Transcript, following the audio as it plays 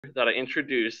that I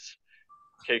introduce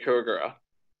Keiko Ogura.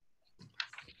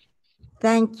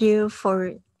 Thank you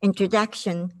for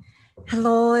introduction.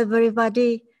 Hello,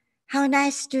 everybody. How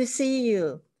nice to see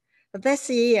you. This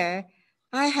year,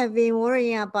 I have been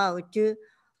worrying about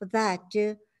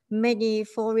that many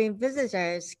foreign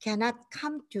visitors cannot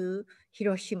come to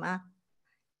Hiroshima.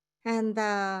 And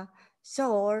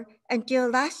so until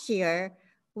last year,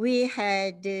 we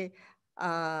had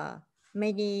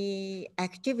many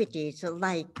activities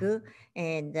like,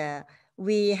 and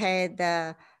we had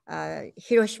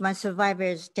Hiroshima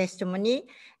survivors testimony,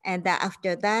 and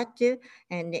after that,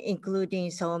 and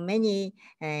including so many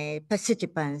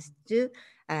participants,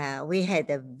 we had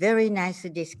a very nice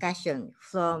discussion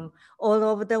from all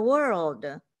over the world.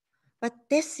 But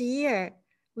this year,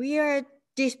 we are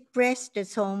depressed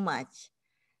so much.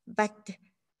 But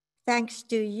thanks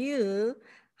to you,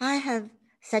 I have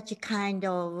such a kind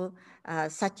of,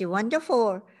 such a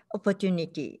wonderful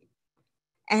opportunity.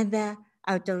 And I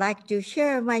would like to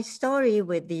share my story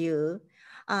with you.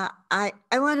 I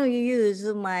want to use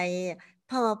my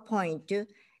PowerPoint.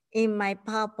 In my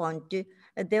PowerPoint,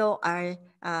 there are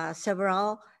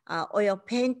several oil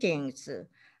paintings.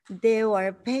 They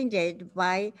were painted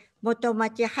by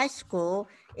Motomachi High School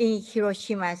in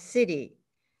Hiroshima City.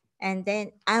 And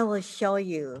then I will show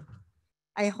you.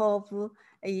 I hope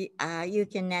you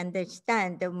can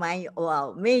understand my,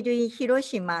 well, made in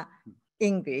Hiroshima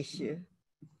English.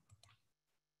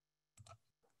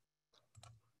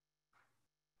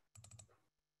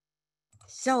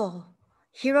 So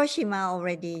Hiroshima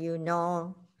already, you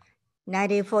know,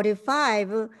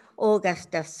 1945,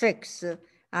 August 6th,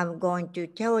 I'm going to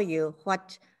tell you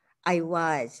what I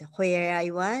was, where I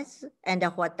was, and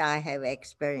what I have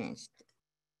experienced.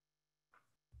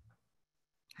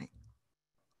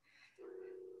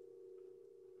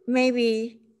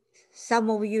 Maybe some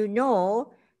of you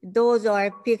know, those are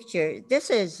pictures.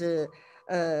 This is the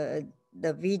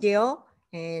video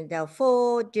and the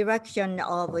full direction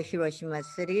of Hiroshima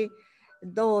City.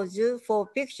 Those 4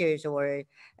 pictures were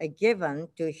given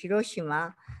to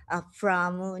Hiroshima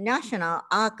from National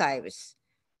Archives.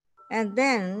 And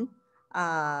then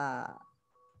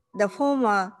the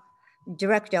former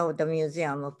director of the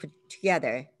museum put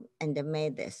together and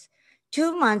made this.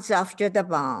 2 months after the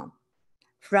bomb,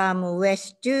 from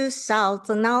west to south,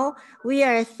 now we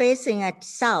are facing at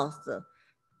south.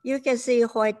 You can see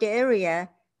white area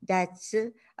that's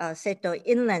Seto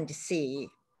Inland Sea.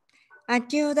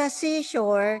 Until the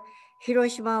seashore,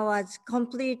 Hiroshima was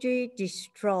completely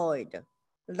destroyed,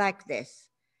 like this,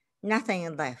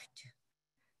 nothing left.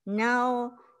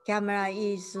 Now camera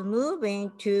is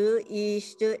moving to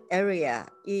east area,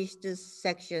 east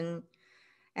section,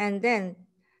 and then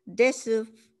this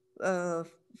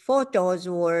photos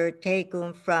were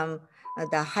taken from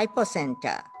the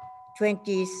hypocenter,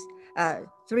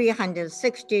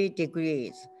 360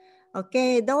 degrees.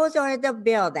 Okay, those are the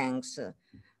buildings,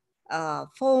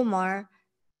 former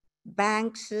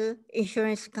banks,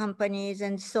 insurance companies,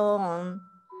 and so on.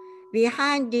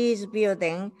 Behind these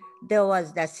buildings, there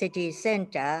was the city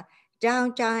center,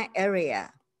 downtown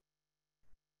area.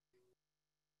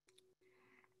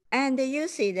 And you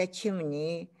see the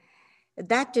chimney,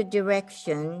 that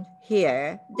direction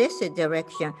here, this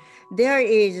direction, there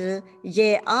is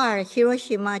JR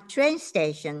Hiroshima train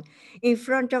station. In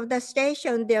front of the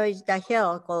station, there is the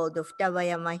hill called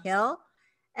Futabayama Hill.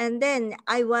 And then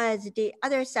I was the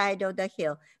other side of the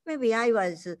hill. Maybe I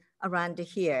was around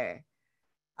here,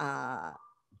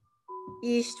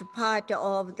 east part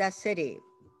of the city.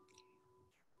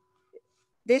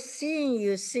 This scene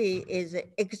you see is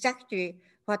exactly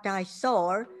what I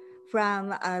saw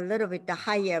from a little bit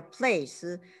higher place.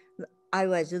 I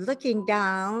was looking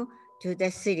down to the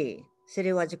city.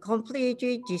 City was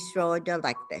completely destroyed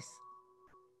like this.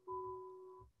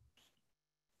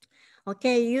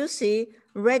 Okay, you see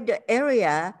red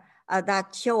area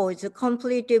that shows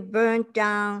completely burnt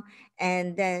down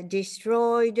and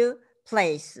destroyed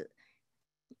place.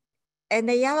 And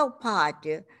the yellow part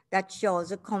that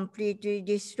shows a completely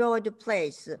destroyed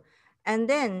place. And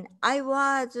then I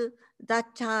was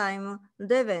that time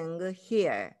living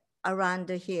here, around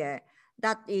here.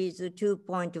 That is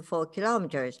 2.4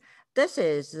 kilometers. This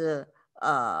is,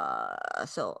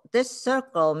 so this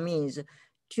circle means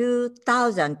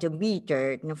 2,000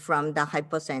 meters from the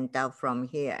hypocenter from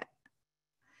here.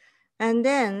 And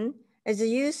then as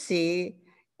you see,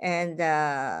 and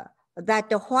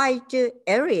that white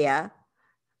area,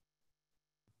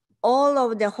 all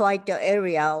of the white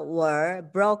area were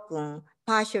broken,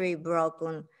 partially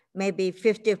broken, maybe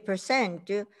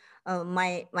 50%.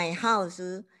 My house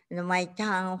in my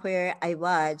town where I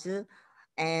was,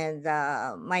 and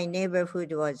my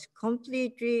neighborhood was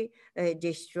completely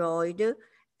destroyed.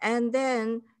 And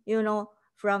then, you know,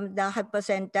 from the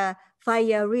hypocenter,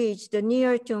 fire reached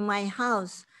near to my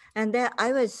house, and then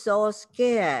I was so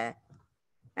scared.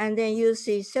 And then you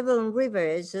see 7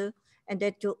 rivers,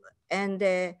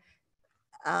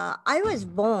 I was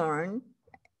born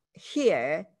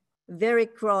here, very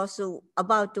close,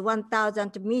 about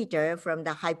 1,000 meters from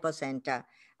the hypocenter.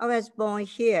 I was born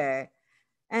here.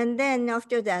 And then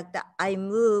after that, I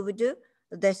moved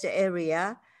this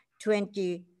area,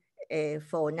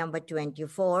 number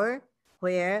 24,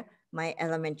 where my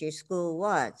elementary school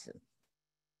was.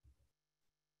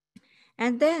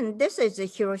 And then this is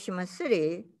Hiroshima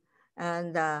City,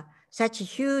 and such a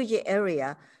huge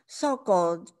area,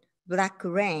 so-called black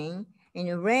rain,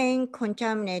 and rain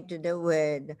contaminated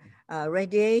with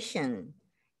radiation.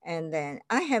 And then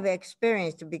I have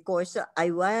experienced, because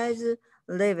I was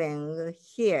living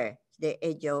here, the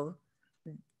edge of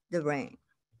the rain.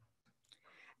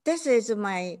 This is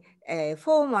my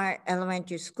former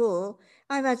elementary school.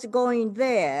 I was going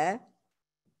there,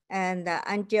 and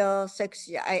until 6,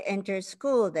 I entered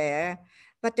school there.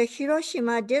 But the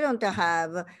Hiroshima didn't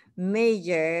have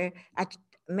major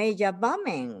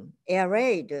bombing, air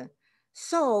raid.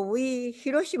 So we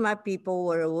Hiroshima people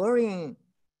were wondering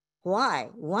why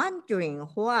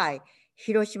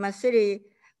Hiroshima City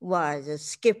was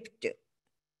skipped.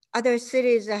 Other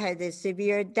cities had a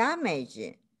severe damage.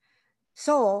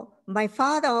 So my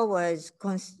father was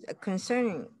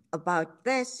concerned about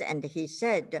this, and he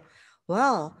said,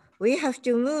 well, we have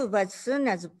to move as soon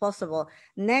as possible.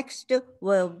 Next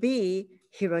will be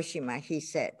Hiroshima, he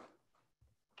said.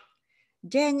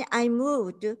 Then I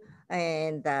moved,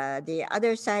 and the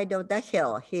other side of the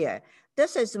hill here.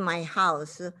 This is my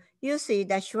house. You see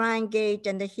the shrine gate,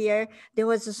 and here there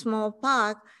was a small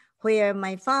park where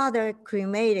my father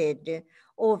cremated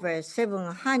over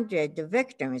 700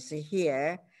 victims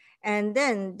here. And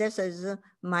then this is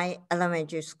my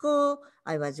elementary school.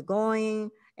 I was going,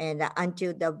 and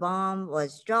until the bomb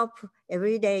was dropped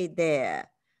every day there.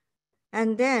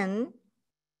 And then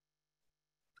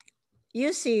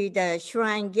you see the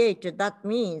shrine gate. That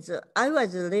means I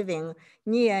was living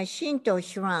near Shinto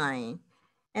shrine.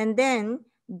 And then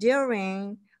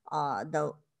during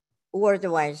the World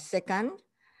War II,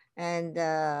 and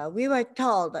we were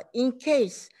told, in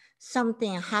case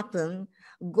something happened,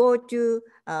 go to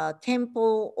a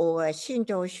temple or a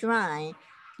Shinto shrine.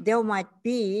 There might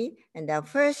be in the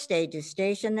first aid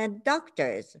station and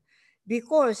doctors,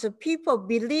 because people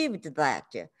believed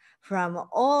that from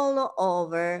all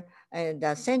over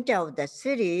the center of the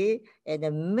city,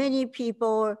 and many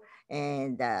people,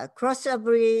 and cross a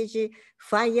bridge,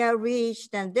 fire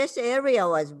reached, and this area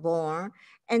was born,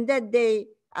 and that they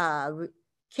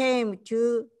came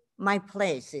to my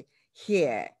place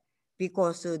here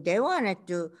because they wanted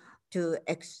to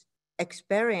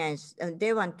experience,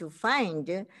 they want to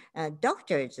find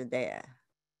doctors there.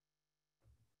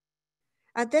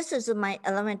 This is my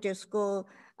elementary school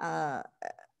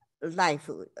life,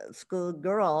 school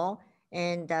girl,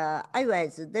 and I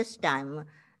was this time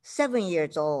 7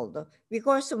 years old,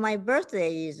 because my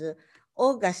birthday is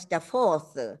August the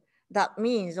 4th. That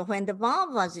means when the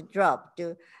bomb was dropped,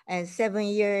 and 7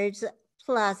 years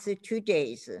plus 2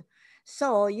 days.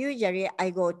 So usually I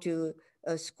go to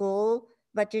school,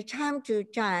 but time to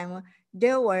time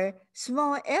there were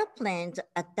small airplanes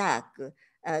attack,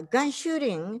 gun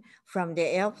shooting from the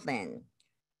airplane.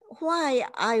 Why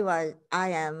I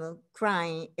am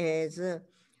crying is,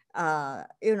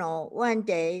 one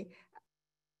day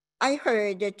I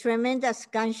heard a tremendous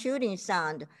gun shooting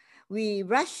sound. We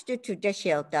rushed to the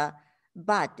shelter,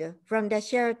 but from the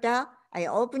shelter, I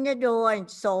opened the door and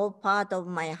saw part of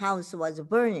my house was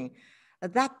burning.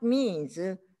 That means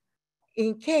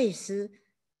in case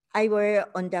I were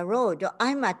on the road,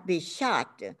 I might be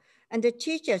shot. And the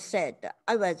teacher said,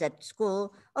 I was at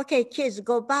school, okay, kids,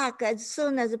 go back as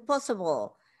soon as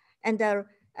possible. And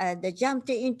they jumped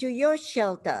into your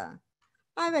shelter.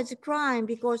 I was crying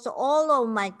because all of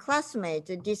my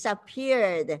classmates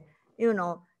disappeared.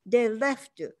 They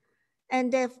left.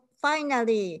 And then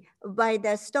finally, by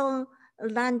the stone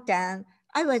lantern,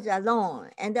 I was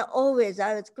alone. And always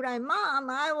I was crying, Mom,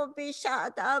 I will be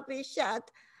shot, I'll be shot.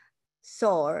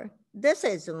 So this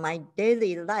is my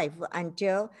daily life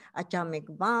until atomic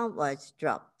bomb was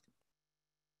dropped.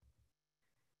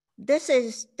 This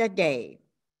is the day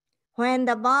when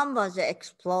the bomb was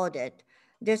exploded.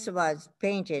 This was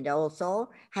painted also,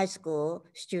 high school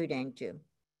student.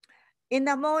 In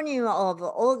the morning of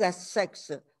August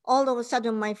 6th, all of a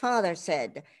sudden my father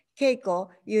said, Keiko,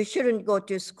 you shouldn't go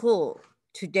to school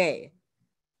today.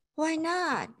 Why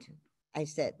not? I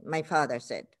said, my father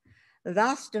said,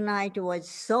 last night was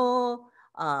so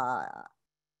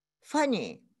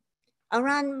funny.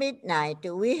 Around midnight,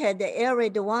 we had the air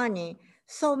raid warning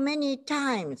so many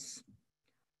times.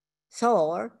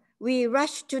 So we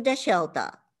rushed to the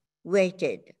shelter,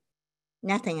 waited.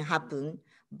 Nothing happened,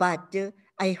 but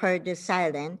I heard the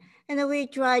siren and we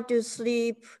tried to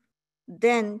sleep.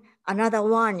 Then another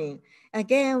warning,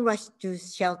 again rushed to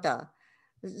shelter.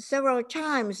 Several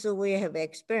times we have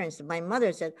experienced, my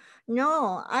mother said,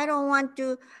 no, I don't want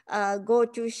to go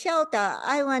to shelter.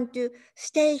 I want to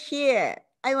stay here.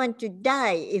 I want to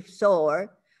die if so.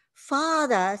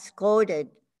 Father scolded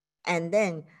and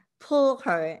then pulled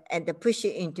her and pushed her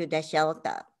into the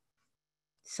shelter.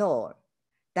 So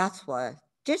that's what,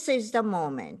 this is the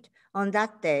moment. On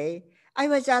that day, I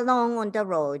was alone on the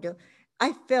road.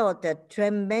 I felt a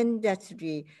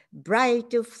tremendously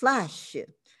bright flash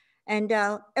and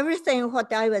everything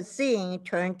what I was seeing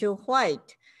turned to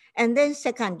white. And then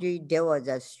secondly, there was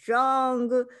a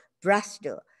strong blast.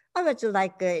 I was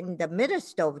like in the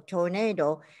midst of a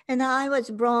tornado and I was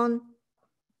blown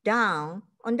down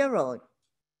on the road.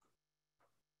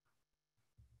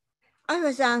 I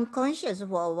was unconscious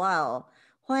for a while.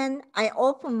 When I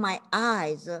opened my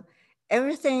eyes,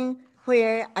 everything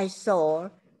where I saw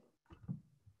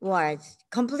was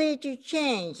completely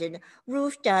changed.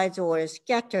 Roof tiles were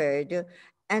scattered.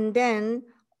 And then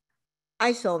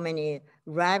I saw many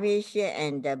rubbish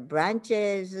and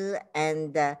branches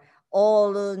and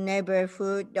all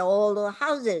neighborhood, all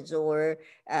houses were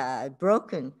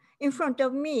broken. In front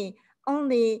of me,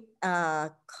 only a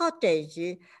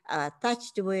cottage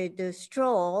thatched with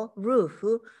straw roof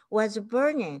was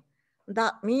burning.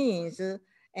 That means,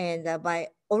 and by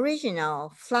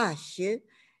original flash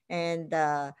and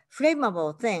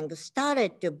flammable things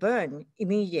started to burn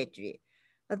immediately.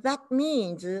 That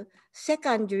means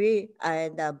secondary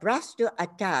and blast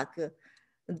attack.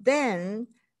 Then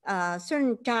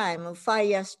certain time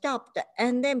fire stopped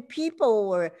and then people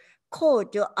were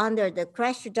caught under the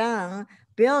crashed down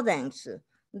buildings.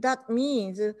 That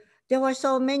means there were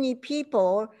so many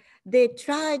people, they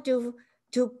tried to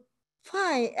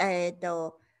find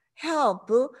to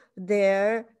help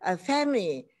their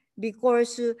family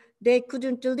because they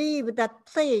couldn't leave that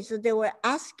place. They were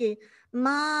asking,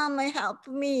 Mom, help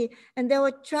me. And they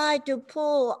would try to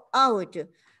pull out.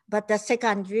 But the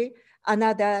secondary,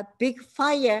 another big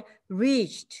fire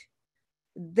reached.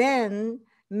 Then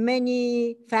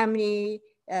many family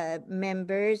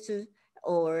members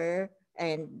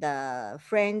and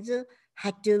friends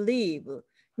had to leave,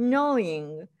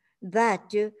 knowing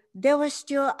that they were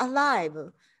still alive,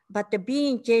 but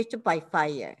being chased by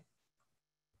fire.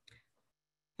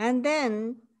 And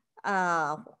then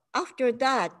after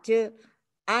that,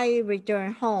 I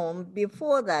returned home.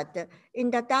 Before that,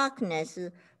 in the darkness,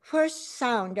 first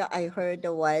sound I heard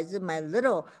was my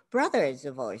little brother's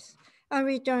voice. I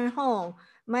returned home.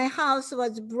 My house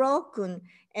was broken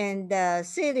and the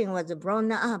ceiling was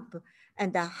blown up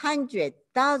and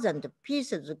 100,000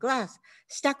 pieces of glass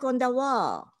stuck on the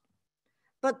wall.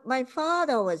 But my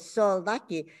father was so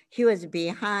lucky. He was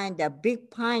behind a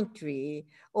big pine tree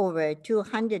over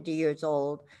 200 years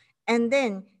old, and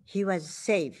then he was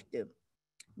saved.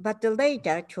 But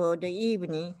later, toward the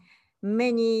evening,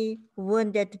 many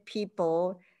wounded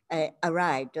people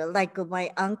arrived, like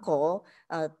my uncle.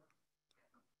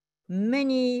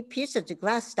 Many pieces of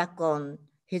glass stuck on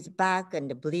his back and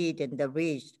the bleed and the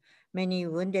wrist. Many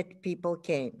wounded people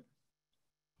came.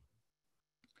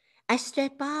 I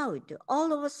stepped out.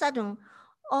 All of a sudden,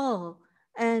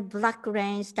 and black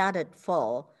rain started to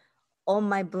fall. On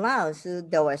my blouse,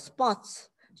 there were spots,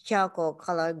 charcoal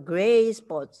color gray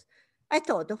spots. I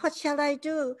thought, what shall I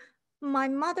do? My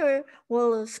mother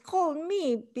will scold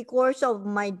me because of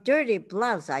my dirty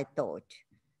blouse, I thought.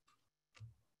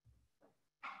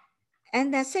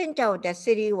 And the center of the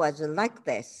city was like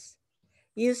this.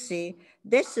 You see,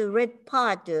 this red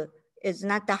part is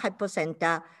not the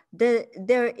hypocenter.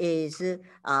 There is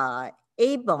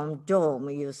A-bomb dome,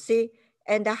 you see,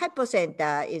 and the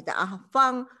hypocenter is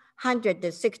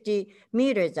 160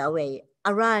 meters away.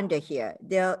 Around here,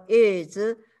 there is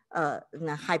the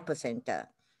hypocenter.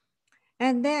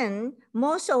 And then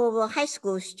most of high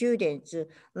school students,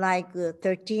 like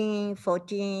 13,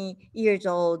 14 years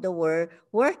old, were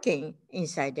working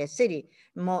inside the city,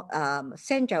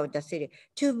 center of the city,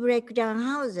 to break down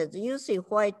houses. You see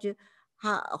white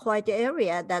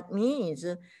area, that means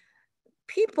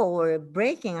people were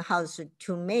breaking houses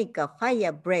to make a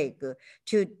fire break,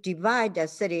 to divide the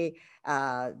city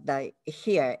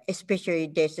here, especially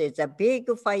this is a big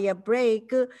fire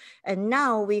break. And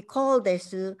now we call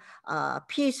this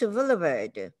Peace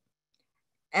Boulevard.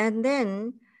 And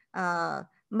then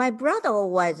my brother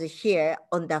was here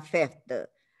on the 5th,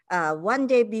 one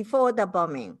day before the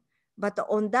bombing. But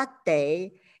on that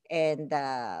day, and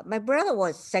my brother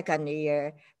was second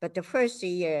year, but the first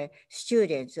year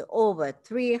students, over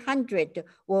 300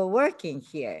 were working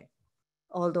here.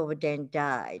 All of them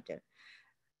died.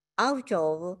 Out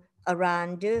of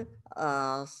around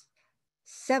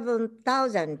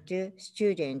 7,000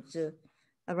 students,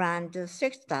 around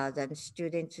 6,000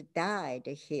 students died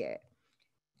here.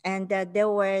 And there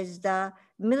was the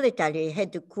military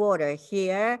headquarters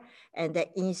here, and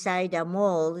inside the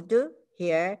mold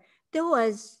here, there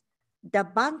was the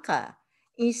bunker.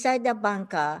 Inside the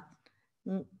bunker,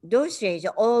 those days,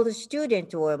 all the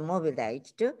students were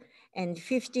mobilized, and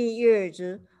 50 years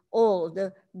old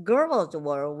girls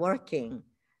were working.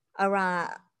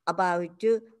 Around about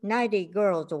 90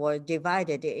 girls were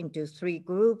divided into 3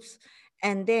 groups,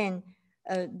 and then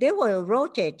they were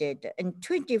rotated, and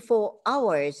 24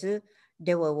 hours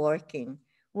they were working.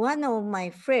 One of my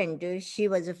friends, she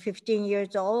was 15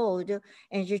 years old,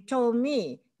 and she told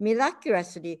me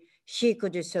miraculously she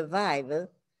could survive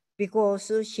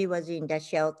because she was in the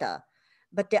shelter.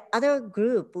 But the other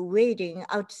group waiting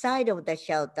outside of the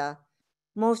shelter,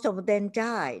 most of them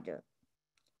died.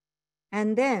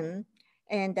 And then,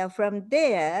 from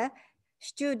there,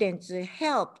 students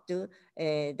helped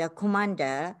the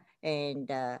commander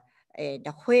and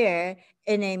where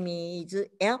enemy's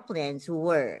airplanes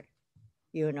were,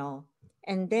 you know.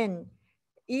 And then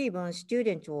even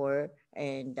students were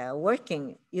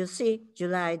working. You see,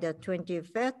 July the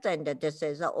 25th, and this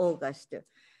is August.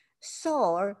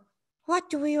 So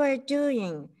what we were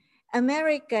doing,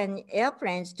 American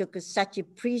airplanes took such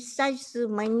precise,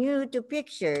 minute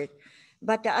pictures,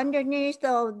 but underneath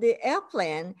of the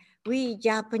airplane, we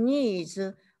Japanese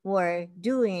were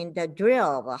doing the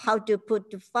drill, how to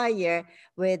put fire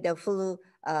with a full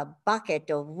bucket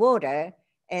of water,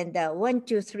 and 1,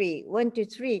 2, 3, 1, 2,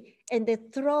 3, and they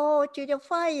throw to the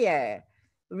fire.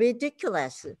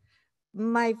 Ridiculous.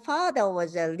 My father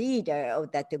was a leader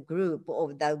of that group,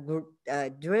 of the group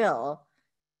drill.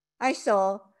 I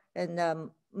saw,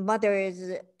 and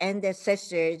mothers and the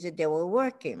sisters, they were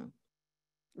working.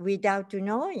 Without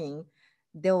knowing,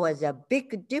 there was a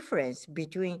big difference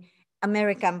between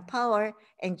American power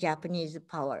and Japanese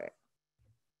power.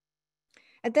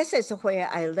 And this is where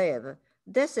I live.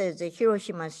 This is the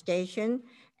Hiroshima Station,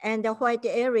 and the white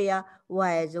area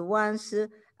was once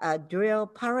a drill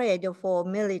parade for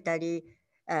military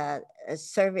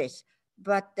service.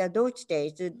 But those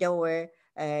days, there were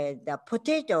the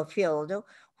potato field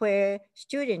where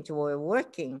students were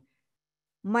working.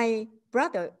 My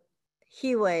brother,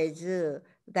 he was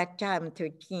that time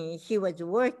 13, he was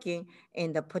working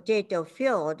in the potato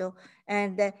field,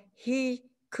 and he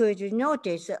could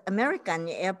notice American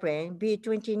airplane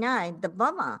B-29, the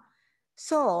bomber.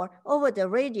 So over the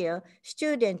radio,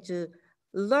 students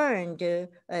learned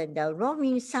the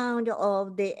roaming sound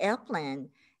of the airplane.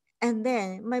 And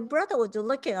then my brother was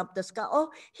looking up the sky.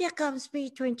 Oh, here comes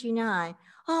B-29.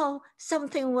 Oh,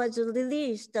 something was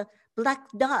released, black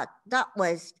dot. That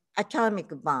was atomic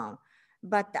bomb.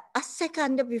 But a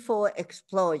second before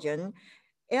explosion,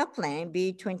 airplane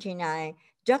B-29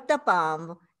 dropped a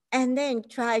bomb and then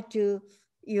tried to,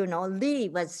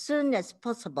 leave as soon as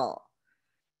possible.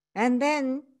 And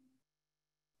then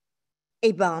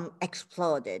a bomb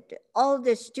exploded. All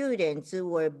the students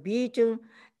were beaten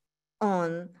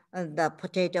on the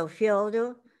potato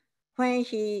field. When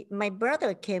my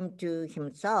brother came to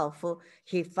himself,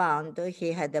 he found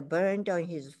he had a burn on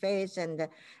his face and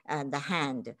the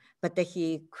hand, but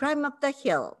he climbed up the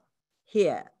hill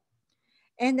here.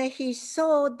 And he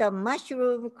saw the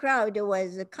mushroom crowd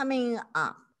was coming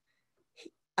up.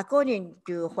 According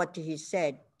to what he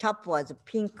said, top was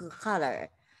pink color.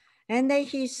 And then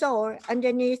he saw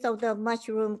underneath of the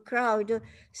mushroom crowd,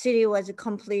 city was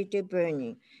completely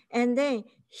burning. And then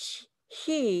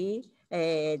he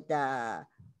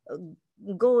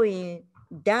going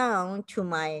down to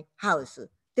my house.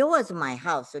 There was my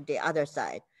house on the other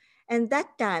side. And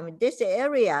that time, this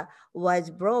area was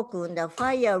broken. The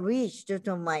fire reached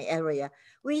to my area.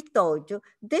 We thought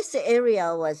this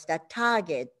area was the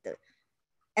target.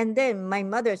 And then my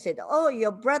mother said, oh,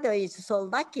 your brother is so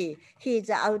lucky. He's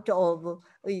out of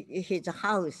his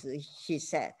house, she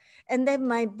said. And then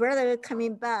my brother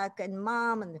coming back, and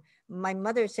mom and my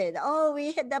mother said, oh,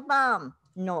 we hit the bomb.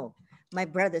 No, my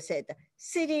brother said,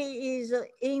 city is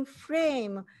in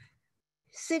flame.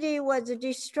 City was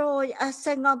destroyed, a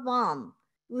single bomb.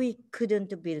 We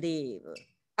couldn't believe.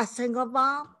 A single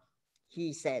bomb?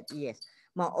 He said, yes.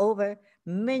 Moreover,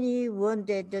 many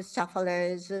wounded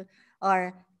sufferers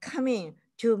are coming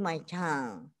to my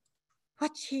town.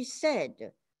 What she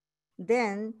said.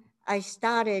 Then I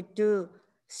started to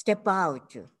step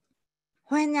out.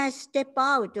 When I step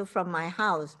out from my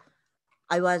house,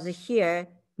 I was here,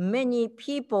 many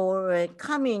people were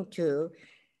coming to,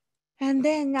 and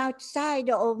then outside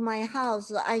of my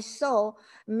house, I saw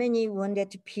many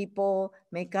wounded people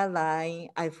make a line.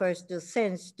 I first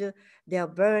sensed their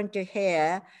burnt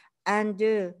hair and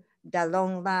the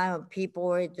long line of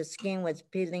people, the skin was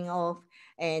peeling off,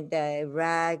 and the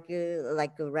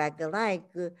rag-like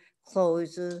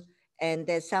clothes,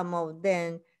 and some of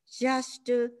them just,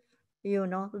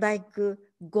 like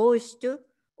ghost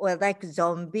or like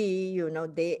zombie,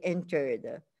 they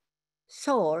entered.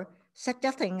 So such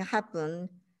a thing happened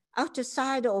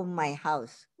outside of my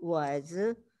house was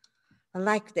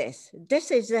like this. This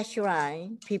is the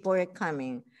shrine, people are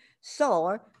coming.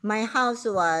 So my house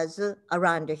was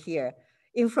around here.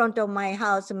 In front of my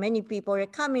house, many people are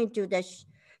coming to the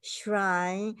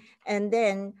shrine, and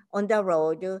then on the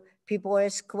road, people are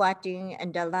squatting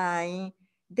and the line.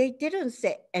 They didn't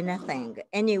say anything,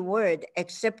 any word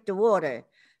except water.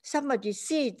 Somebody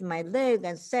seized my leg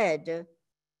and said,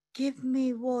 "Give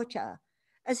me water."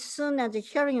 As soon as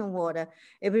hearing water,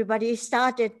 everybody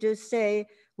started to say,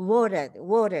 "Water,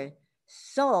 water."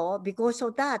 So because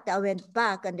of that, I went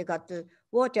back and got the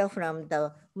water from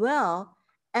the well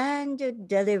and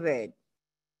delivered.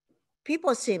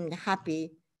 People seemed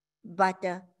happy, but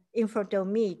in front of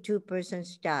me, 2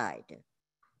 persons died.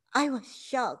 I was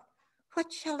shocked.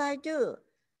 What shall I do?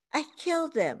 I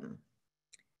killed them.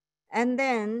 And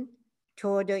then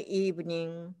toward the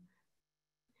evening,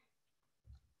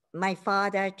 my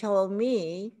father told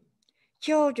me,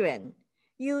 "Children,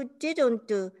 you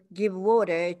didn't give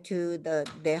water to the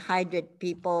dehydrated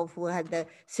people who had the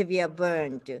severe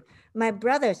burn." My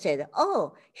brother said,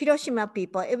 "Oh, Hiroshima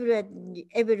people,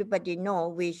 everybody know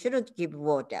we shouldn't give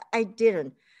water." I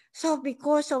didn't. So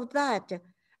because of that,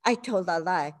 I told a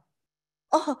lie.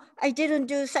 "Oh, I didn't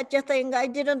do such a thing. I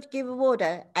didn't give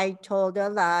water." I told a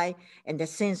lie, and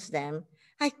since then,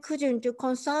 I couldn't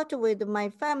consult with my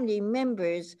family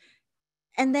members,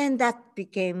 and then that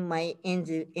became my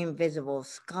invisible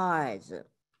scars.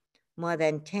 More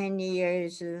than 10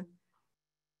 years,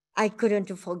 I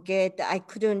couldn't forget. I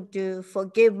couldn't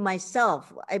forgive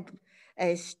myself.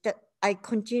 I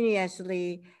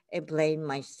continuously blame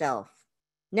myself.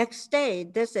 Next day,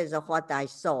 this is what I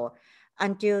saw.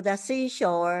 Until the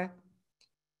seashore,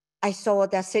 I saw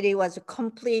the city was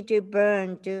completely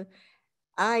burned.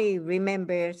 I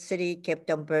remember city kept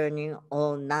on burning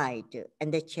all night,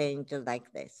 and they changed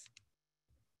like this.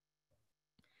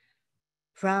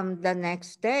 From the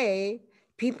next day,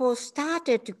 people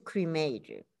started to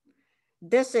cremate.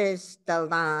 This is the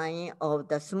line of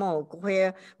the smoke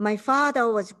where my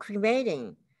father was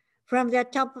cremating. From the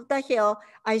top of the hill,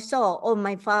 I saw, oh,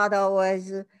 my father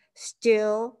was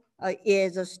still,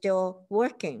 is still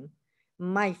working.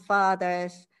 My father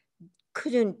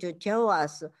couldn't tell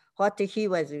us what he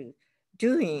was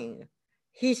doing.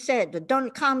 He said,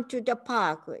 "Don't come to the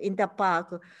park." In the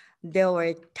park, they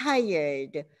were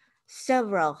tired,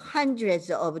 several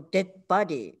hundreds of dead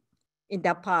bodies in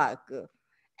the park.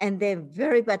 And then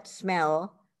very bad smell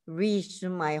reached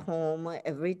my home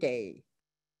every day.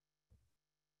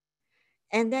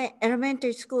 And then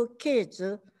elementary school kids,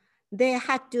 they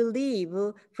had to leave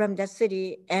from the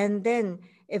city and then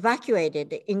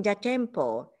evacuated in the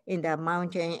temple in the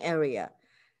mountain area.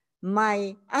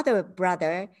 My other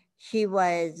brother, he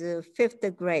was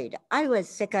 5th grade. I was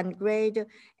 2nd grade,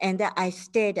 and I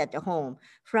stayed at home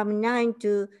from 9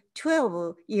 to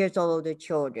 12 years old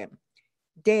children.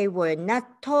 They were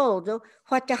not told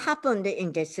what happened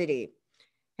in the city.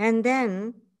 And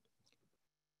then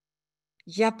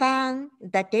Japan,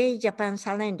 the day Japan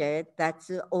surrendered,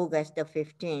 that's August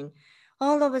 15,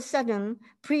 all of a sudden,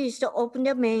 priest opened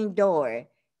the main door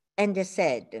and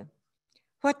said,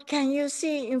 "What can you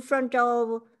see in front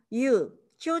of you?"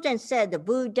 Children said,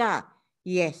 "Buddha."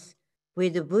 Yes,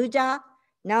 with Buddha,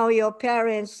 now your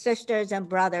parents, sisters, and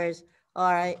brothers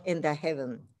are in the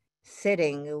heaven,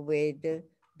 sitting with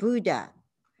Buddha.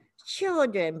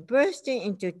 Children bursting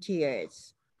into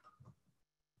tears.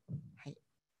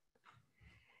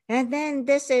 And then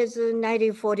this is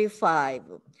 1945.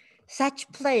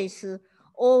 Such place,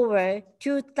 over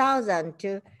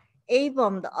 2,000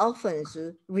 A-bombed orphans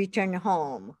return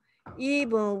home.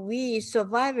 Even we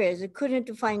survivors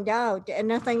couldn't find out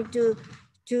anything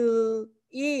to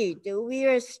eat. We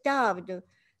are starved.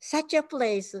 Such a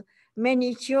place,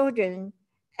 many children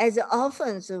as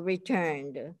orphans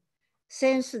returned.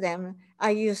 Since then,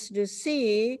 I used to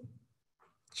see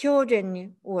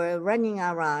children were running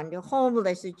around,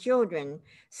 homeless children.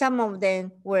 Some of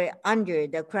them were under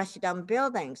the crushed down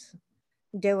buildings.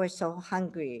 They were so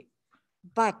hungry.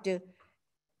 But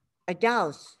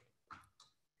adults,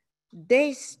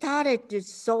 they started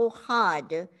so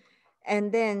hard,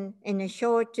 and then in a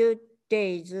short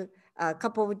days, a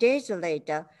couple of days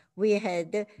later, we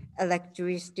had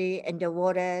electricity and the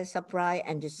water supply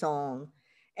and so on.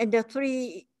 And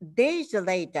 3 days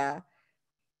later,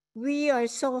 we are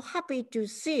so happy to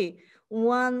see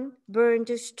one burned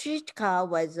streetcar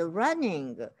was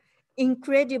running.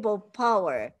 Incredible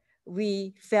power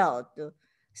we felt.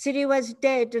 City was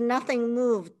dead, nothing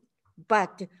moved,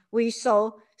 but we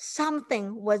saw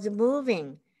something was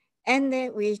moving. And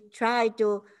then we tried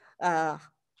to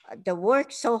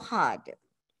work so hard.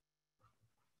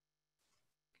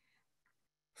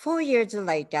 4 years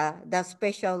later, the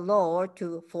special law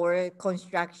for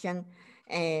construction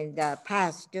and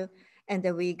passed,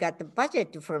 and we got the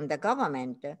budget from the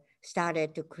government,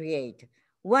 started to create.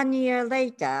 1 year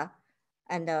later,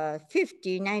 and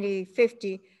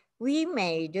 1950, we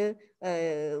made,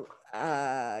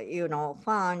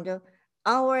 found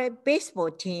our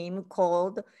baseball team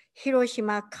called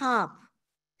Hiroshima Cup.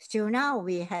 Still now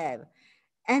we have.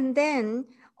 And then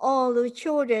all the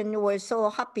children were so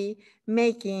happy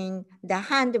making the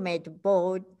handmade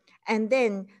board and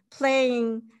then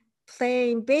playing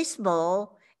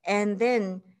baseball. And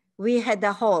then we had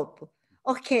the hope,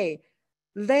 okay,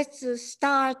 let's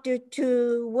start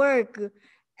to work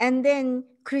and then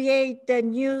create the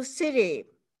new city.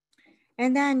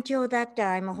 And until that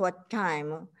time, what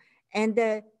time?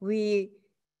 And we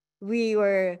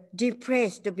were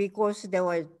depressed because there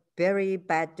was very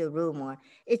bad rumor.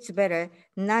 It's better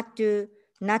not to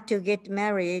get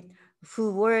married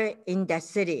who were in the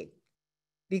city,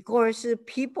 because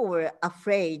people were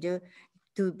afraid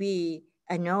to be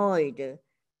annoyed,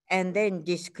 and then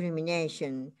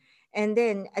discrimination. And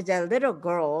then as a little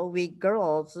girl, we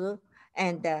girls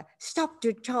and stop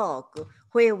to talk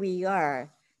where we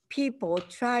are. People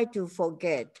try to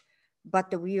forget,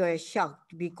 but we were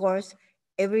shocked because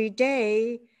every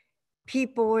day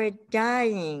people were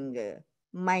dying.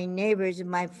 My neighbors,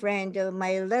 my friends,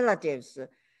 my relatives,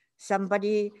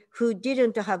 somebody who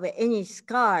didn't have any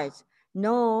scars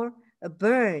nor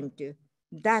burned.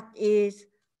 That is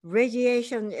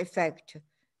radiation effect.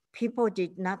 People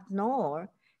did not know.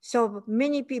 So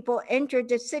many people entered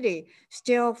the city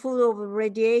still full of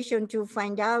radiation to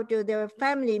find out their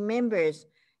family members,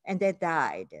 and they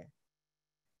died.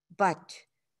 But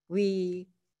we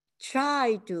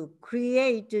try to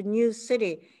create a new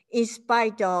city in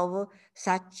spite of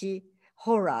such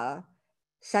horror,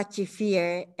 such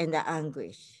fear and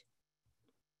anguish.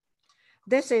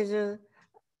 This is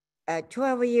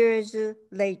 12 years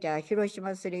later,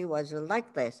 Hiroshima City was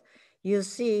like this. You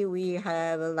see, we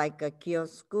have like a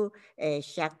kiosk,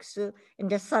 shacks,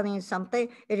 and selling something.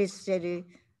 It is said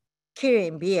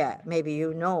Kirin beer, maybe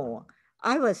you know.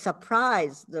 I was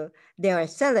surprised they were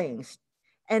selling,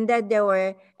 and that there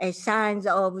were signs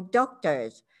of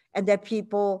doctors, and that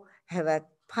people have a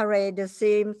parade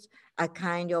seems a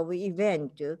kind of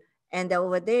event, and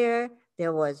over there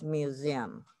was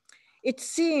museum. It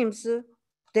seems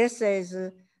this is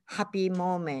a happy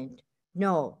moment.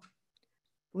 No,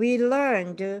 we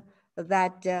learned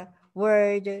that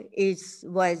world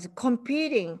was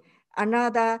competing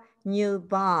another new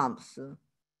bombs.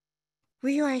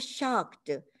 We were shocked,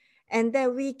 and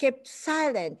then we kept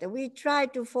silent. We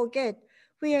tried to forget.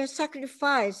 We are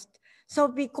sacrificed. So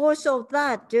because of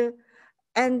that,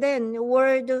 and then the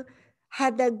world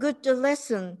had a good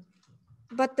lesson,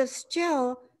 but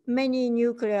still many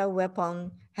nuclear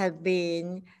weapons have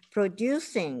been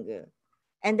producing.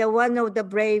 And one of the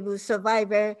brave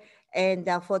survivors, and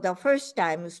for the first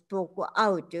time spoke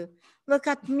out, look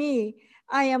at me,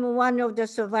 I am one of the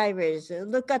survivors,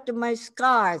 look at my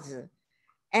scars.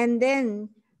 And then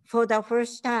for the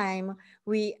first time,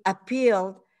 we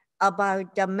appealed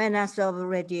about the menace of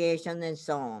radiation and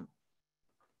so on.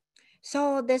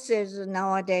 So this is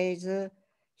nowadays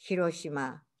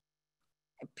Hiroshima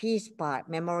Peace Park,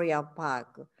 Memorial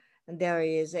Park. There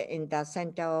is in the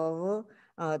center of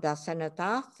the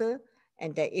cenotaph,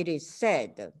 and it is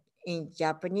said in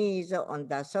Japanese on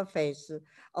the surface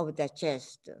of the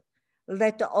chest,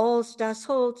 let all the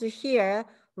souls here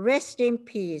rest in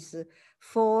peace,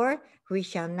 for we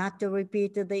shall not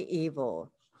repeat the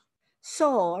evil.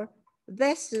 So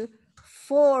this,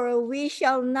 for we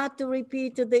shall not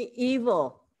repeat the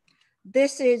evil.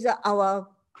 This is our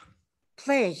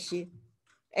pledge,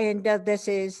 and this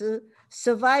is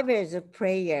survivor's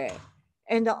prayer.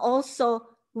 And also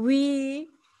we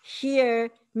here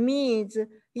means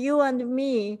you and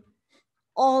me,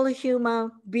 all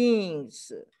human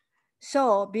beings.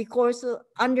 So because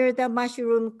under the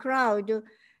mushroom cloud,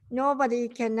 nobody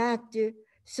cannot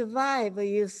survive,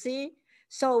 you see?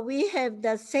 So we have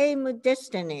the same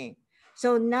destiny.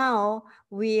 So now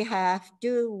we have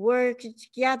to work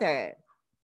together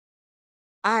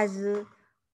as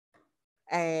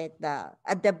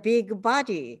the big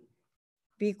body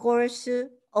because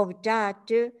of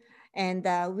that.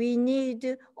 And we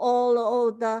need all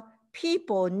of the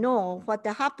people know what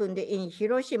happened in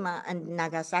Hiroshima and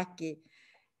Nagasaki.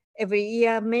 Every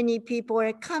year, many people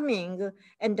are coming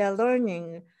and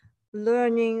learning.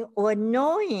 Learning or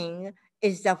knowing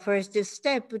is the first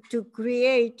step to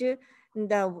create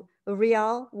the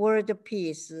real world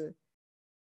peace.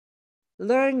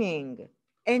 Learning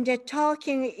and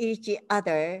talking each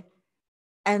other,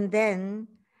 and then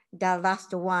the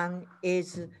last one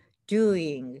is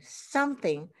doing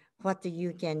something what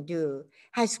you can do.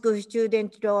 High school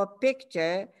student draw a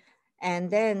picture, and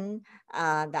then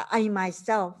I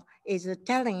myself is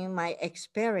telling my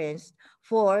experience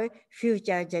for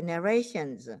future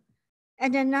generations.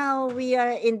 And then now we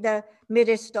are in the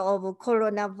midst of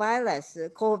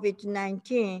coronavirus,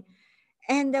 COVID-19,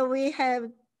 and we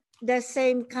have the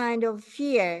same kind of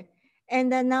fear. And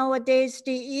nowadays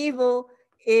the evil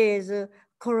is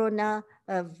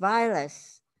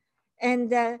coronavirus.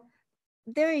 And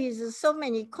there is so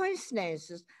many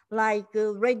coincidences like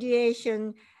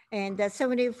radiation and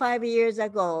 75 years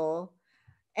ago,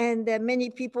 and many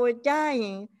people were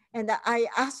dying. And I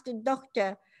asked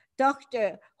the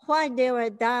doctor, why they were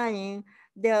dying?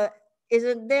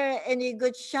 Isn't there any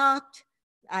good shot?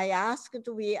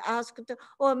 We asked,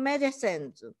 or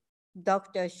medicines.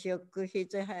 Doctor shook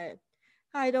his head.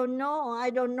 I don't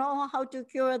know how to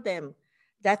cure them.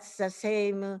 That's the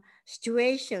same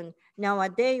situation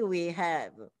nowadays we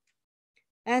have.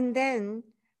 And then,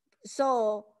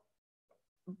 so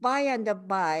by and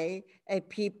by,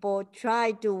 people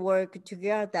try to work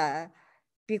together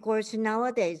because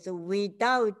nowadays,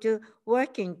 without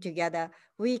working together,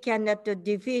 we cannot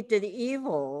defeat the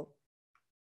evil,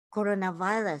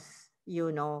 coronavirus,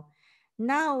 you know.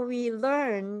 Now we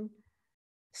learn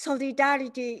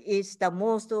solidarity is the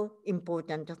most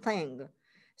important thing.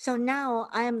 So now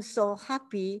I am so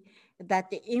happy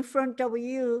that in front of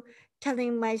you,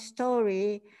 telling my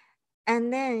story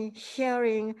and then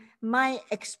sharing my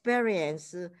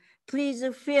experience. Please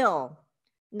feel,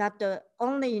 not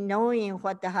only knowing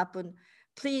what happened,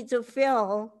 please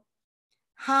feel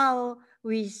how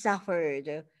we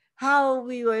suffered, how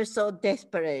we were so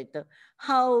desperate,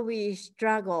 how we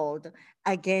struggled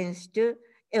against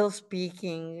ill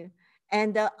speaking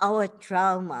and our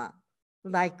trauma,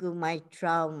 like my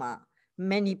trauma.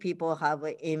 Many people have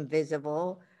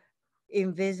invisible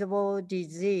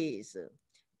disease.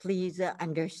 Please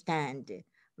understand.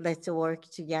 Let's work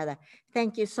together.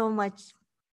 Thank you so much.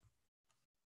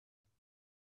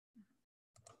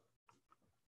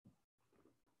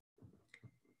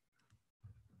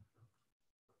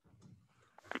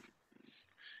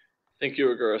 Thank you,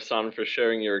 Ogura-san, for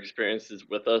sharing your experiences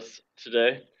with us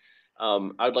today.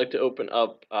 I'd like to open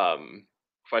up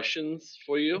questions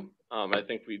for you. I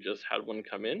think we just had one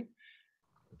come in.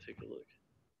 Let's take a look.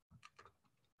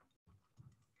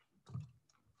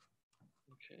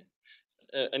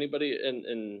 Okay. Anybody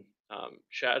in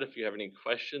chat, if you have any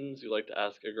questions you'd like to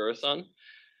ask Ogura-san?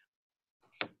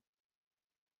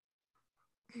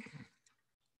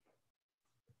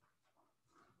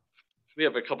 We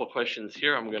have a couple questions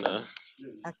here. I'm gonna.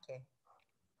 Okay.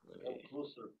 Come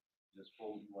closer, just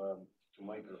from to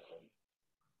microphone.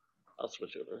 I'll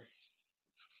switch over.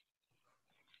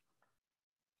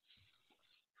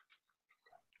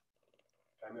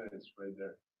 Camera is right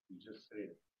there. You just say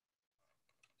it.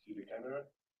 See the camera?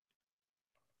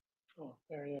 Oh,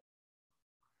 there he is.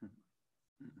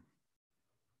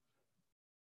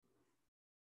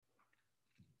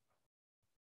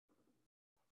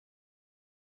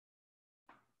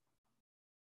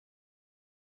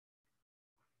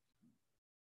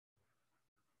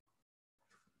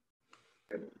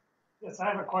 Yes,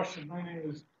 I have a question. My name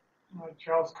is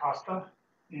Charles Costa,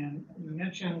 and you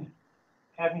mentioned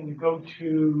having to go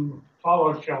to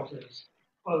fallout shelters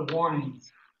for the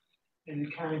warnings, and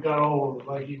it kind of got old,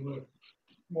 like you were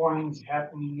warnings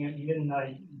happening at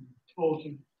midnight and told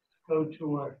to go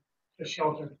to a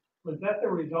shelter. Was that the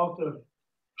result of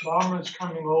bombers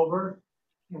coming over?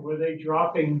 And were they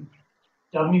dropping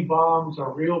dummy bombs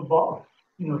or real bombs,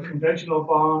 conventional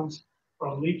bombs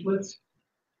or leaflets?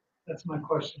 That's my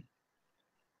question.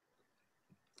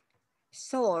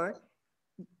 So,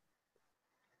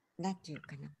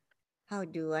 how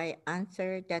do I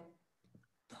answer that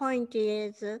point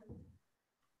is,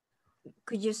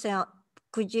 could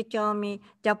you tell me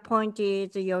the point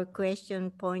is, your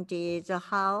question point is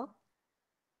how?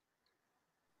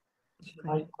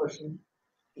 My question,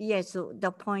 Yes, so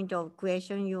the point of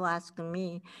question you asked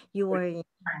me, you were, and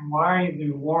why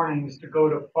the warnings to go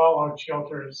to fallout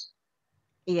shelters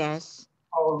yes,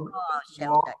 all long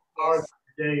shelter, hours yes, of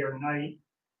the day or night?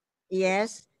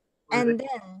 yes. Were And they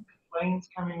then, planes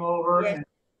coming over yes, and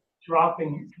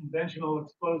dropping conventional yes,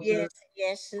 explosives,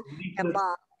 yes, leaflets?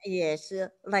 about, yes,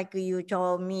 like you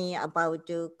told me about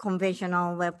the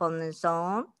conventional weapon and so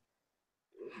on.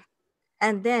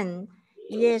 And then,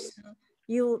 yes,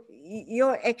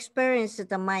 your experience,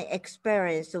 my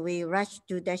experience, we rushed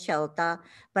to the shelter,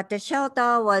 but the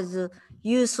shelter was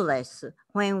useless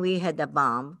when we had a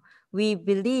bomb. We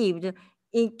believed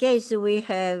in case we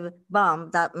have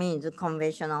bomb, that means a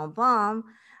conventional bomb,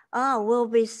 we'll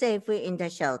be safe in the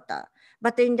shelter.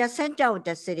 But in the center of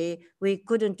the city, we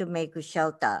couldn't make a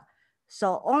shelter.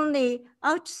 So only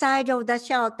outside of the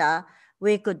shelter,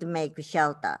 we could make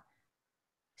shelter.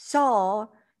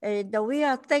 So we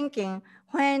are thinking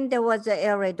when there was a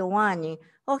air raid warning,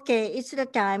 okay, it's the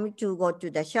time to go to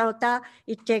the shelter.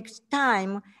 It takes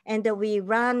time, and we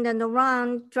run and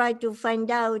run, try to find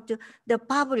out the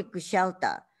public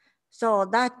shelter. So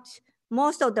that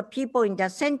most of the people in the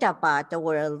center part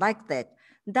were like that.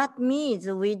 That means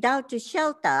without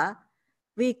shelter,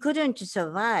 we couldn't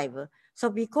survive. So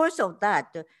because of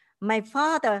that, my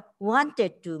father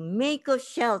wanted to make a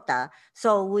shelter,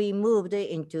 so we moved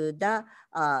into the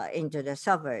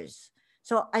suburbs.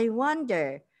 So I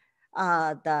wonder,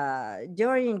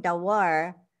 during the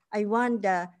war, I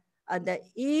wonder that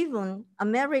even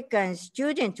American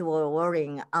students were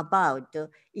worrying about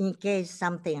in case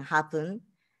something happened,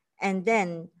 and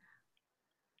then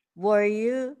were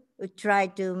you try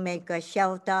to make a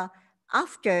shelter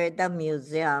after the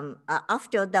museum,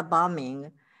 after the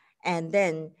bombing, and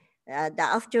then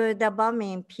after the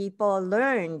bombing, people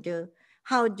learned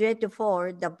how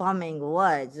dreadful the bombing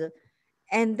was,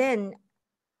 and then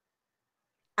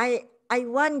I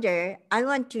wonder, I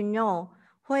want to know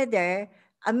whether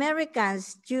American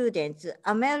students,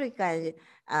 American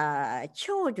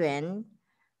children,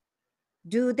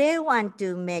 do they want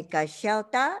to make a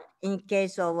shelter in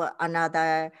case of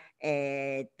another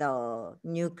the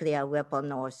nuclear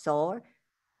weapon or so?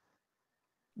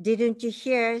 Didn't you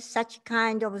hear such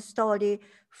kind of story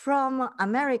from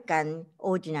American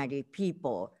ordinary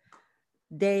people?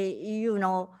 They,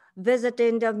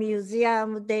 visiting the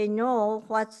museum, they know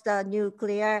what's the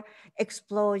nuclear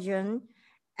explosion.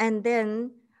 And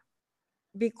then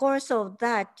because of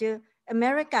that,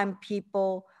 American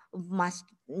people must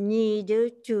need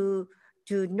to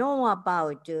know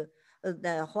about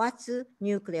what's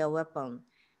nuclear weapon.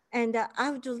 And I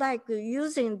would like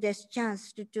using this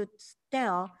chance to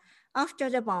tell after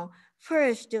the bomb,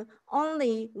 first,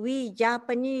 only we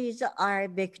Japanese are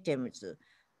victims.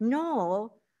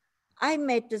 No, I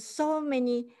met so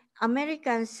many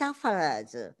American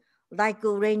sufferers, like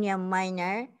uranium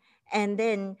miner, and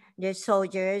then the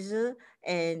soldiers,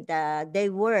 and they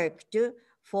worked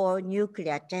for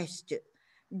nuclear test.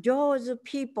 Those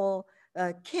people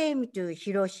came to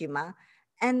Hiroshima,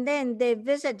 and then they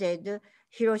visited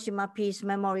Hiroshima Peace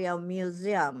Memorial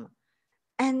Museum.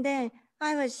 And then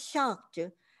I was shocked.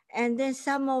 And then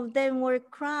some of them were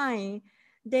crying.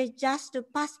 They just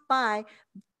passed by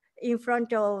in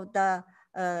front of the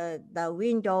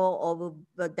window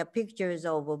of the pictures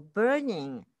of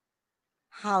burning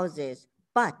houses,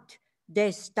 but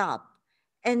they stopped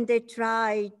and they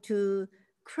tried to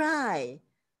cry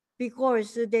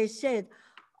because they said,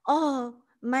 oh,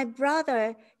 my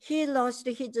brother, he lost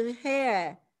his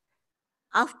hair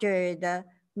after the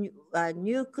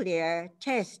nuclear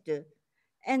test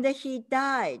and he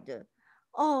died.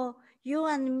 Oh, you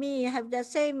and me have the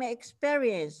same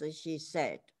experience, she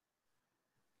said.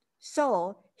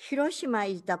 So Hiroshima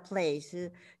is the place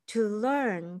to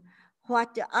learn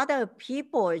what other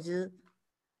people's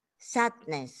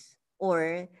sadness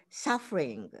or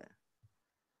suffering.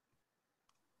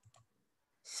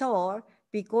 So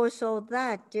because of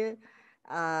that,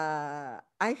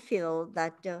 I feel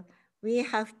that we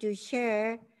have to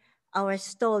share our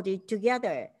story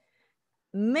together.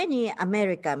 Many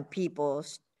American people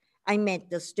I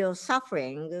met still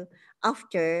suffering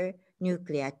after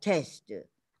nuclear test.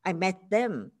 I met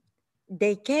them.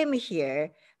 They came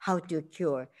here how to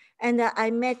cure. And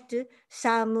I met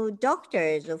some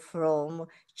doctors from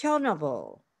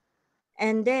Chernobyl.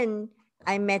 And then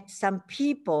I met some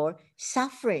people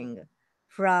suffering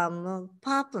from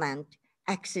power plant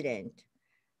accident.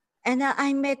 And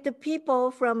I met the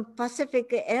people from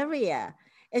Pacific area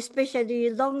especially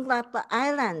Long Lap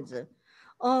Islands.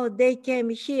 Oh, they came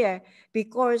here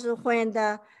because when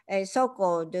the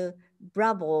so-called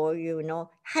Bravo,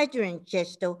 hydrogen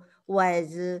test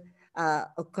was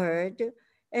occurred,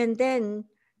 and then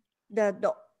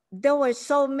there were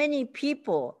so many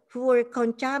people who were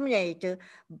contaminated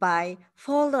by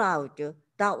fallout.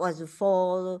 That was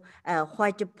fall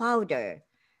white powder.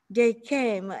 They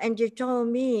came and they told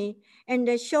me and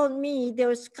they showed me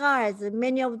their scars.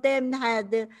 Many of them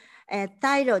had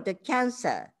thyroid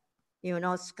cancer,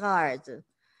 scars.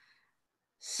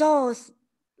 So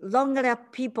longer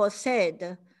people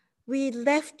said, we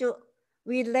left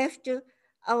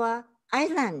our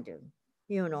island,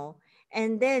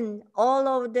 and then all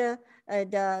of the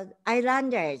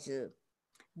islanders,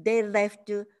 they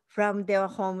left from their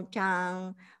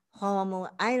hometown, home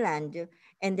island,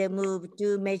 and they moved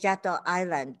to Mejato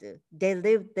Island. They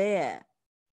lived there.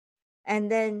 And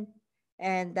then,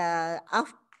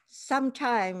 after some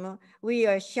time, we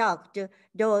are shocked.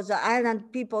 Those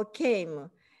island people came,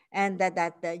 and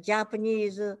that the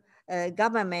Japanese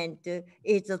government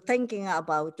is thinking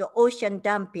about ocean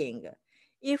dumping.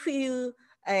 If you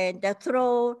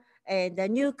throw the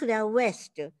nuclear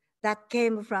waste that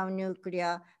came from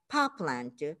nuclear power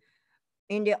plant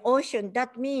in the ocean,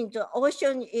 that means the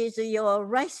ocean is your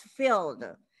rice field.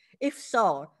 If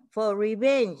so, for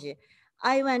revenge,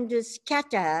 I want to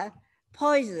scatter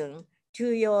poison to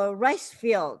your rice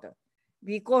field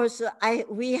because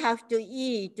we have to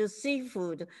eat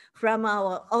seafood from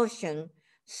our ocean.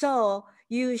 So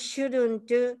you shouldn't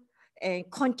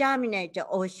contaminate the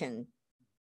ocean,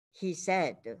 he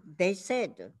said. They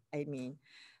said, I mean.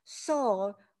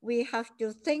 So we have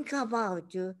to think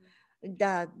about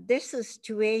this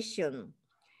situation,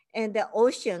 and the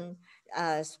ocean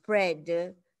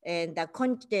spread and the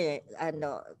continent and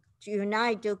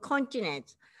united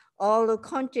continents, all the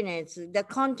continents, the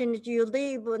continent you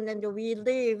live on and we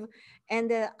live,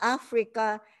 and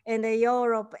Africa and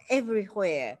Europe,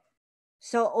 everywhere.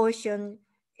 So ocean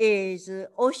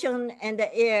and the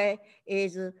air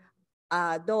is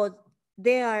those,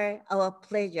 they are our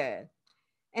pleasure.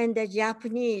 And the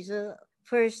Japanese,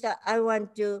 first I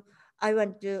want to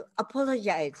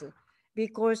apologize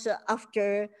because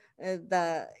after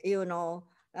the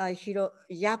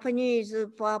Japanese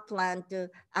power plant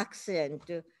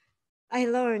accident, I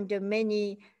learned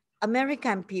many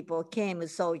American people came,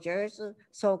 soldiers,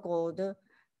 so-called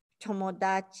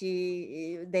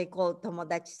tomodachi, they call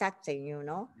tomodachi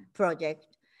satseng,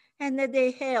 project, and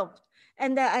they helped.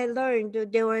 And I learned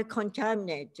they were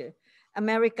contaminated.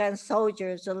 American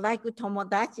soldiers like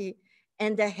tomodachi,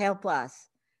 and they help us.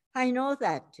 I know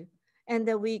that. And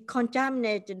we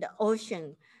contaminated the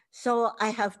ocean. So I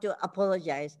have to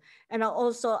apologize. And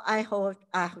also I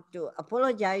have to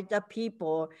apologize to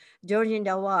people during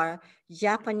the war,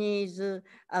 Japanese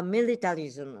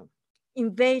militarism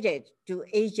invaded to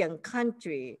Asian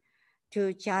country,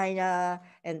 to China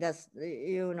and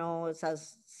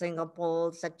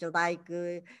Singapore, such like,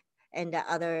 and the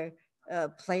other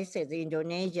places,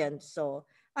 Indonesian. So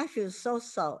I feel so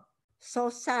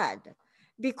sad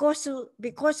because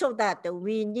of that.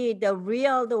 We need the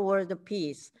real world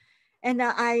peace, and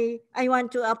I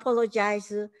want to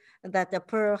apologize that the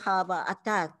Pearl Harbor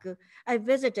attack. I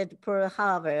visited Pearl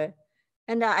Harbor,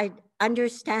 and I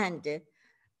understand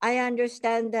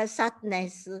the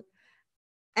sadness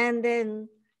and then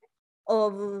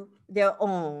of their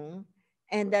own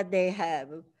and that they have.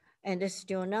 And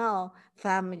still now,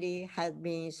 family has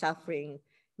been suffering.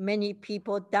 Many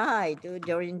people died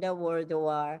during the World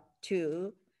War II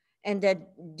and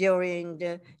that during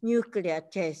the nuclear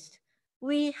test.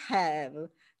 We have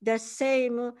the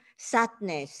same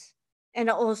sadness and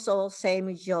also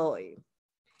same joy.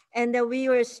 And we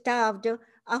were starved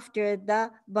after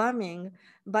the bombing,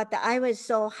 but I was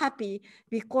so happy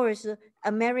because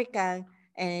American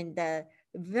and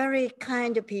very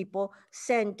kind people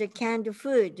sent canned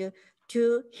food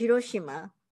to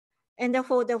Hiroshima. And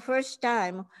for the first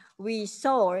time, we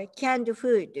saw canned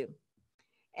food.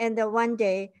 And one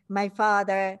day, my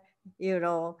father,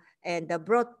 and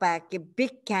brought back a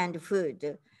big canned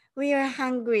food. We are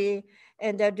hungry,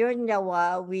 and during the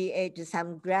war, we ate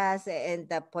some grass and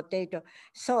the potato.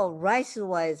 So rice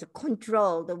was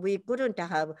controlled. We couldn't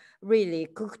have really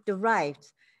cooked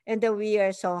rice. And we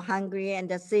are so hungry,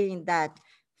 and seeing that,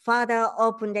 father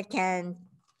opened the can,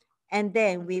 and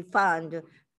then we found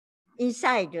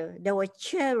inside there were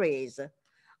cherries.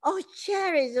 Oh,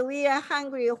 cherries, we are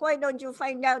hungry. Why don't you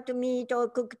find out meat or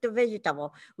cooked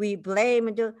vegetable? We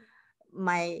blamed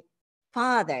my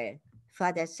father.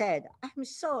 Father said, I'm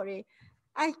sorry,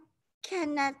 I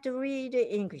cannot read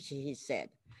English, he said.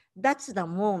 That's the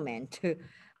moment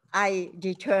I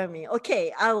determined,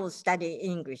 okay, I will study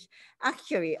English.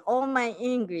 Actually, all my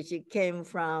English came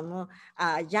from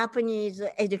Japanese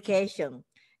education.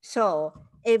 So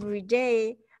every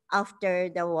day after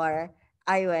the war,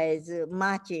 I was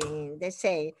marching, they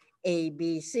say A,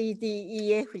 B, C, D,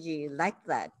 E, F, G, like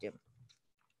that.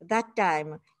 That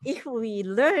time, if we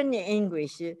learn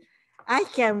English, I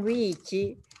can reach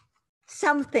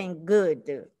something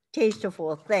good,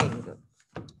 tasteful thing.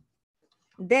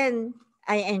 Then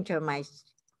I enter my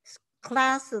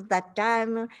class that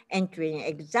time, entering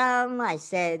exam. I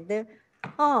said,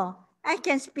 oh, I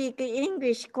can speak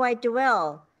English quite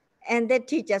well. And the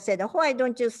teacher said, why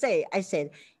don't you say? I said,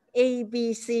 A,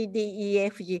 B, C, D, E,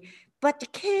 F, G.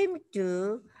 But came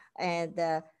to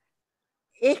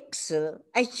X,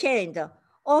 I changed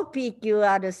O, P, Q,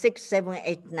 R, 6, 7,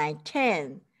 8, 9,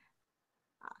 10.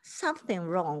 Something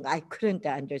wrong. I couldn't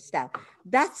understand.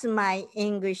 That's my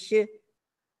English,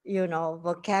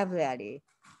 vocabulary.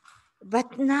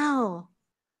 But now,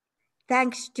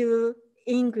 thanks to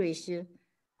English,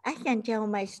 I can tell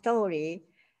my story.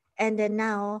 And then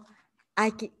now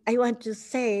I want to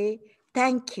say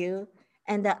thank you.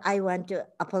 And I want to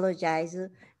apologize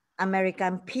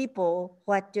American people,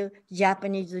 what the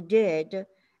Japanese did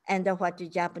and what the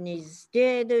Japanese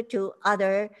did to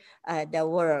other the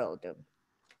world.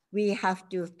 We have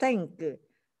to think,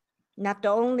 not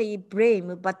only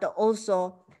blame, but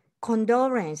also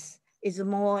condolence is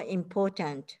more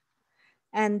important.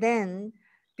 And then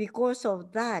because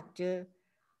of that,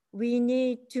 we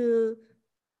need to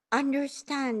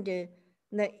understand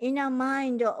the inner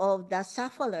mind of the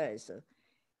sufferers.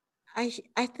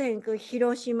 I think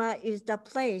Hiroshima is the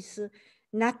place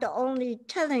not only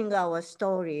telling our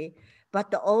story,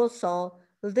 but also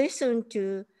listen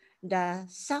to the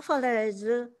sufferers,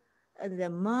 the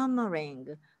murmuring,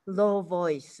 low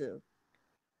voice.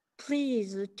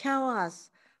 Please tell us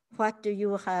what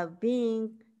you have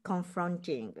been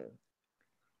confronting.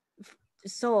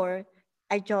 So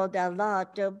I told a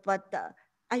lot, but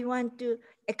I want to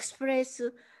express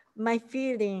my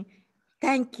feeling.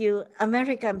 Thank you,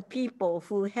 American people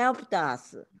who helped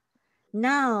us.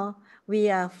 Now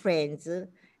we are friends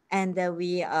and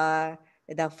we are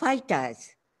the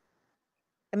fighters,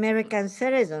 American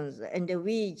citizens, and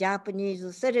we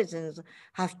Japanese citizens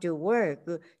have to work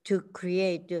to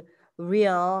create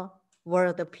real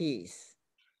world peace.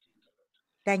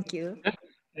 Thank you.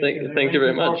 Thank you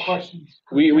very much.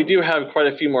 We do have quite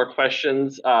a few more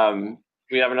questions.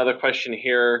 We have another question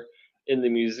here in the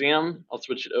museum. I'll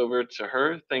switch it over to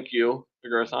her. Thank you,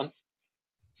 Ogura-san.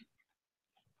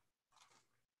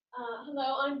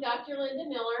 Hello, I'm Dr. Linda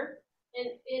Miller.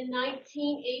 In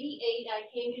 1988, I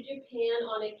came to Japan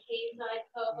on a Keizai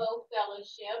Koho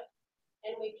fellowship,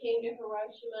 and we came to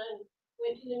Hiroshima and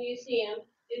went to the museum.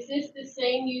 Is this the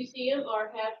same museum,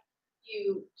 or have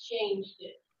you changed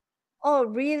it? Oh,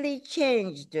 really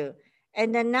changed.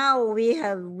 And then now we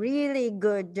have really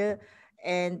good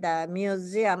and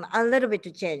museum, a little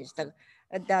bit changed.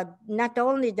 Not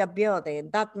only the building,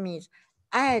 that means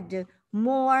add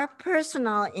more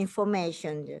personal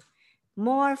information,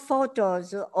 more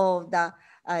photos of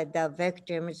the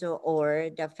victims or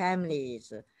the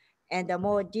families, and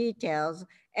more details,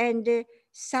 and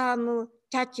some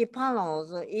touchy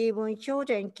panels, even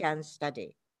children can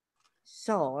study.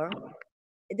 So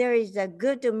there is a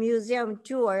good museum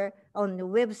tour on the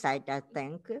website, I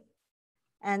think.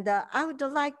 And I would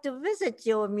like to visit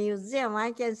your museum.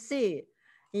 I can see.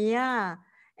 Yeah.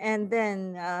 And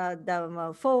then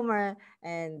the former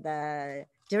and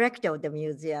director of the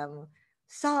museum,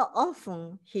 so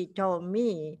often he told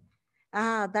me,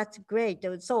 that's great.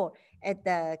 So at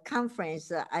the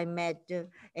conference, I met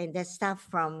and the staff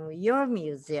from your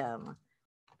museum.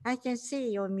 I can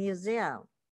see your museum.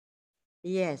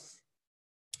 Yes.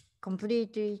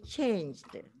 Completely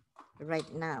changed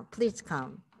right now. Please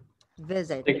come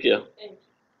visit. Thank you.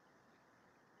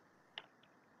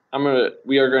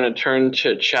 We are gonna turn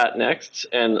to chat next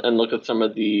and look at some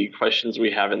of the questions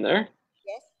we have in there.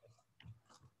 Yes.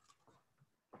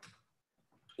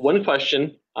 One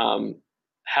question,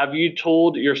 have you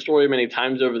told your story many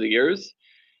times over the years?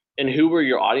 And who were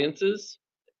your audiences?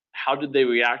 How did they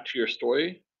react to your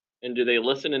story? And do they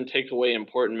listen and take away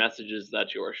important messages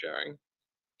that you are sharing?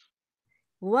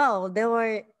 Well, there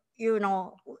were,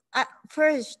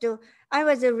 first, I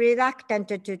was reluctant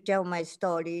to tell my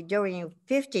story during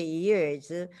 50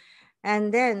 years.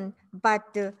 And then,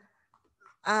 but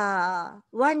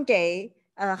one day,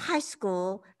 high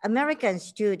school American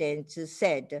students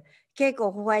said,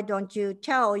 Keiko, why don't you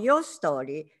tell your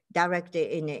story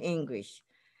directly in English?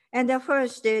 And at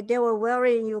first, they were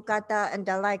wearing yukata and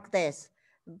like this.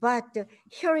 But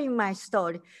hearing my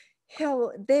story,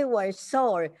 how they were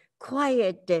so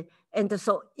quiet and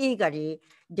so eagerly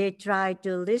they try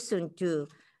to listen to.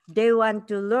 They want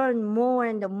to learn more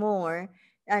and more.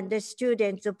 And the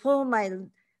students pull the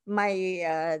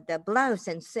blouse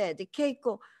and said,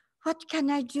 Keiko, what can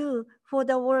I do for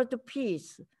the world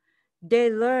peace?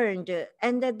 They learned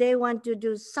and that they want to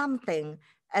do something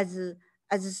as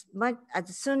much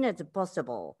as soon as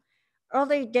possible.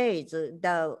 Early days,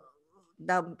 the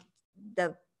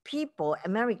the people,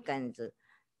 Americans,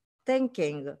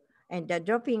 thinking and the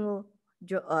dropping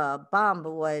bomb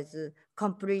was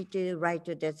completely right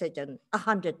decision,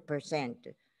 100%.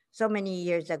 So many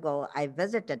years ago, I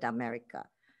visited America,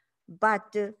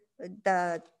 but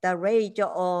the rate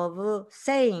of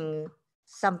saying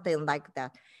something like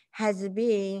that has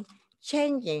been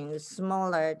changing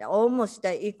smaller, almost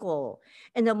equal.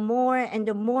 And the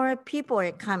more people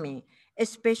are coming,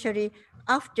 especially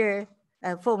after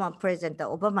former President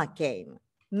Obama came.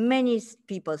 Many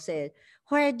people said,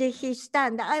 where did he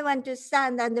stand? I want to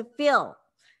stand and feel.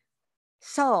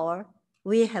 So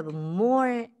we have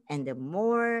more and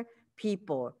more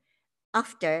people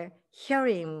after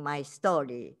hearing my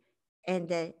story,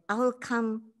 and I will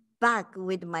come back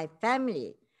with my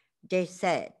family, they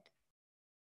said.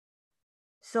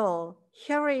 So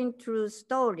hearing true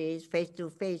stories face to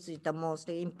face is the most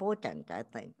important, I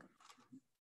think.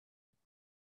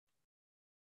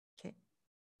 Okay.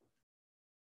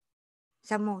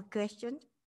 Some more questions?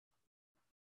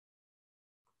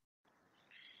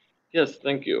 Yes,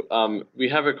 thank you. We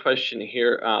have a question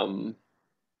here.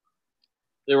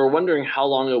 They were wondering how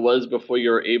long it was before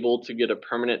you were able to get a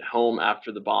permanent home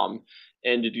after the bomb,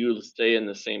 and did you stay in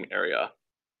the same area?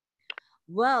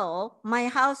 Well, my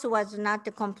house was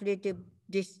not completely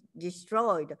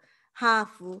destroyed,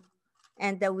 half,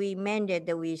 and we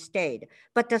mended, we stayed.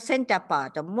 But the center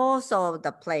part, most of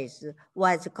the place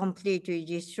was completely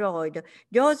destroyed.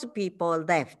 Those people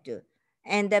left,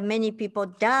 and many people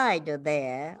died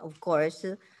there, of course,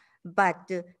 but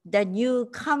the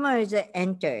newcomers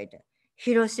entered.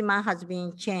 Hiroshima has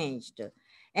been changed,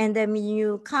 and the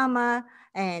newcomer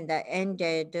and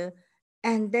ended,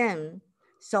 and then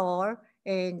so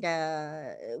and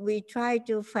we try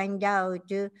to find out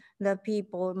the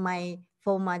people, my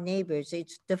former neighbors.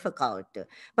 It's difficult,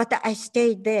 but I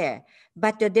stayed there.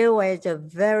 But there was a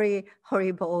very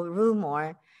horrible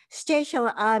rumor.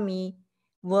 Station army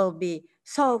will be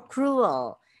so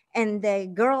cruel and the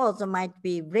girls might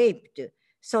be raped.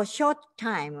 So short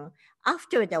time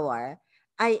after the war,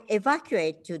 I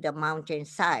evacuated to the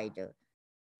mountainside.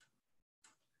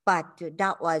 But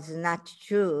that was not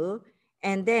true.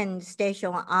 And then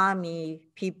station army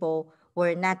people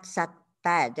were not that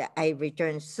bad. I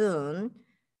returned soon.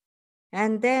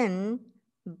 And then,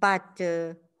 but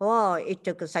it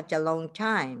took such a long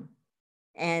time.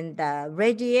 And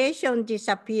radiation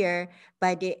disappeared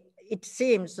it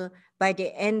seems, by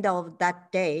the end of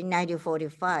that day,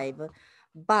 1945.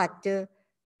 But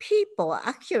people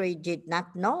actually did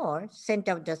not know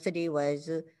center of the city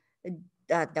was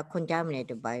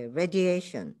contaminated by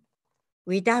radiation.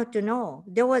 Without to know,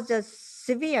 there was a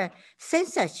severe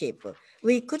censorship.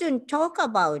 We couldn't talk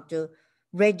about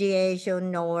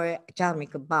radiation or atomic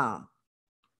bomb.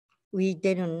 We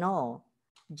didn't know.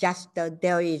 Just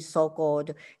there is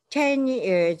so-called 10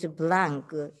 years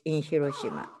blank in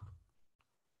Hiroshima.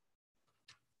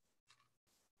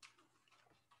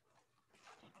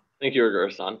 Thank you,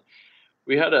 Ogura-san.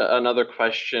 We had another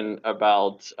question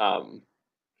about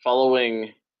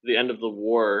following the end of the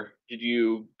war. Did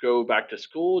you go back to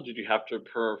school? Did you have to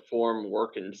perform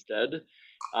work instead?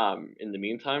 In the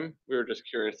meantime, we were just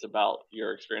curious about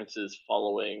your experiences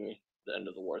following the end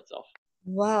of the war itself.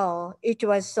 Wow, it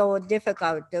was so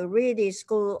difficult. Really,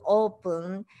 school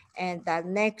opened, and the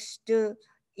next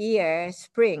year,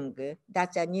 spring,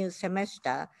 that's a new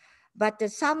semester. But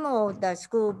some of the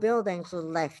school buildings were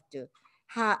left,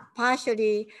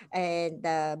 partially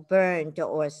burned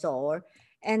or so.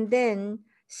 And then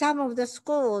some of the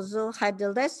schools had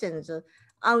the lessons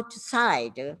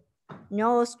outside,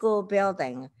 no school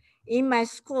building. In my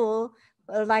school,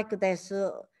 like this,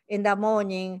 in the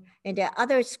morning, and the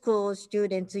other school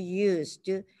students used,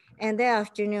 and the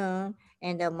afternoon,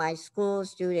 and my school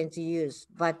students used.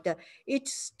 But it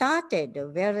started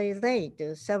very late,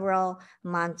 several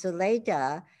months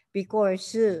later,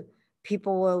 because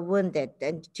people were wounded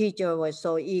and the teacher was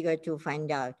so eager to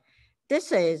find out.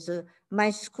 This is, my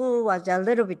school was a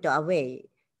little bit away,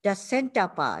 the center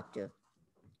part.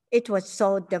 It was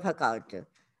so difficult.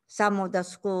 Some of the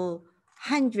school,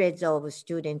 hundreds of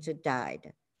students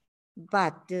died.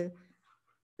 But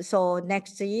so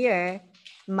next year,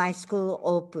 my school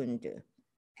opened.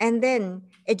 And then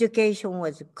education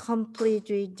was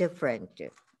completely different.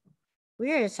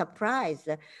 We are surprised.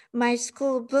 My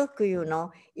school book,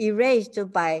 erased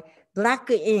by black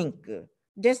ink.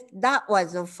 That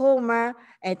was a former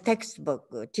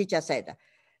textbook, teacher said.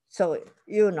 So,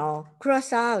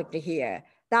 cross out here.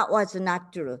 That was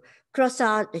not true. Cross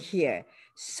out here.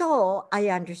 So I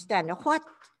understand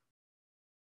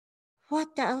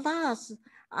alas,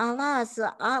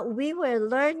 we were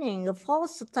learning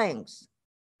false things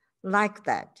like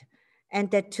that. And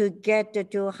that to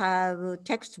get to have a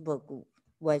textbook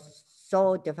was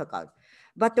so difficult.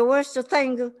 But the worst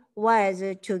thing was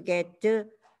to get the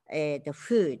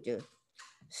food.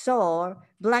 So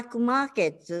black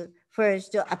markets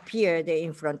first appeared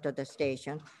in front of the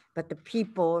station, but the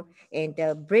people and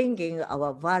bringing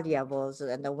our valuables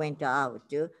and went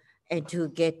out and to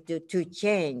get to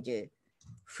change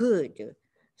food.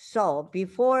 So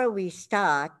before we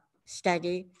start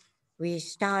study, we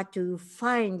start to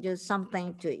find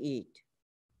something to eat.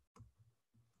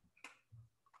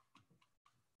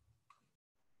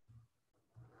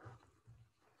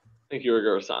 Thank you,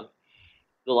 Ogura-san.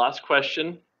 The last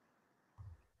question: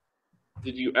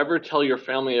 did you ever tell your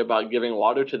family about giving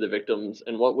water to the victims,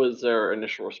 and what was their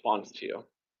initial response to you?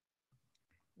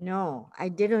 No, I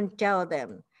didn't tell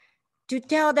them. To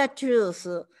tell the truth,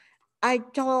 I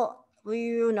told,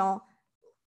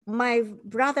 my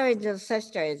brothers and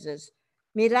sisters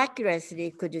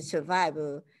miraculously could survive,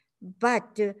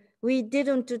 but we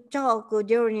didn't talk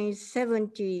during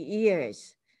 70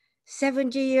 years.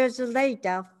 70 years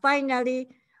later, finally,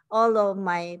 all of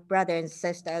my brother and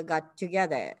sister got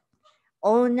together.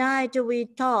 All night we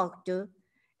talked,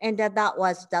 and that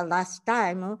was the last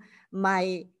time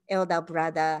my elder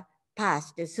brother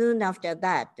passed. Soon after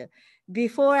that,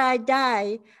 before I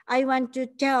die, I want to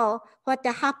tell what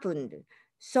happened.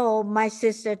 So my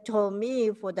sister told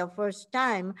me for the first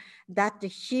time that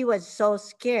she was so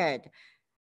scared.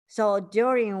 So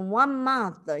during 1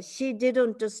 month, she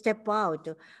didn't step out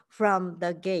from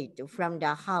the gate, from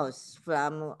the house,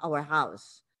 from our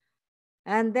house.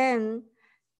 And then,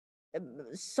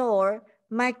 so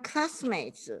my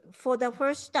classmates, for the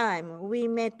first time, we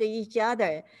met each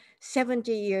other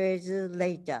 70 years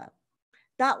later.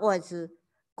 That was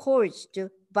coached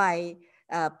by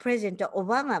President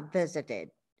Obama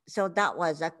visited. So that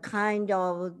was a kind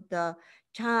of the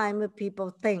time people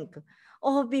think,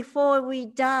 oh, before we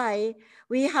die,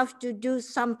 we have to do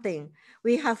something.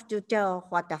 We have to tell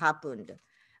what happened.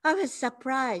 I was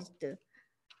surprised.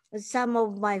 Some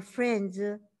of my friends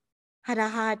had a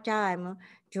hard time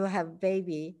to have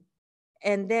baby.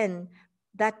 And then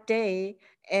that day,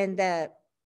 and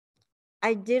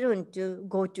I didn't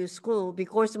go to school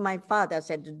because my father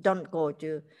said, don't go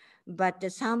to.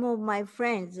 But some of my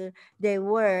friends, they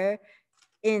were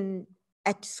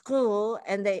at school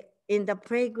and they in the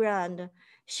playground.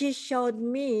 She showed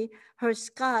me her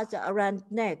scars around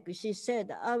neck. She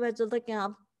said, I was looking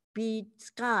up the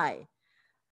sky.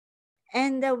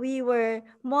 And we were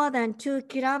more than 2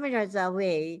 kilometers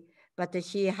away, but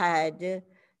she had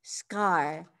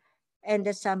scar.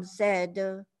 And some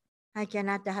said, I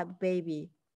cannot have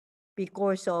baby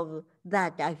because of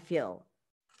that, I feel.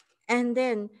 And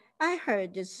then I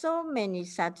heard so many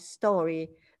sad stories,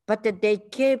 but they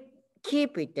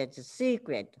keep it as a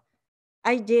secret.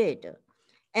 I did.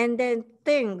 And then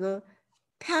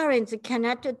parents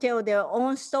cannot tell their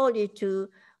own story to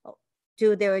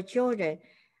their children.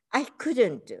 I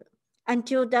couldn't.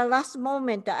 Until the last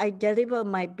moment I delivered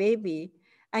my baby,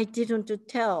 I didn't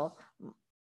tell.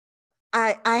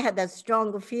 I had a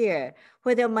strong fear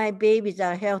whether my babies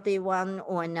are healthy one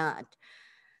or not.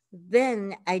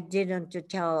 Then I didn't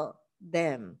tell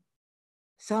them.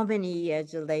 So many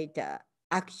years later,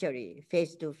 actually,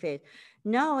 face to face.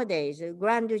 Nowadays,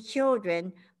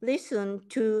 grandchildren listen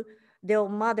to their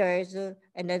mothers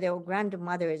and their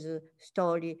grandmothers'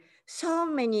 story so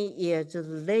many years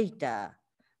later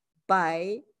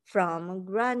from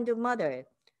grandmother.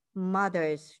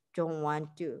 Mothers don't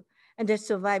want to. And the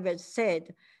survivors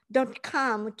said, don't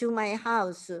come to my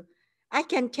house. I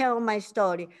can tell my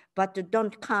story, but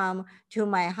don't come to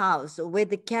my house with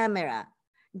the camera.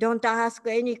 Don't ask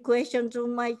any questions of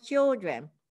my children.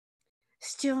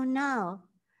 Still now,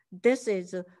 this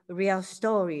is a real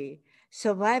story.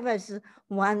 Survivors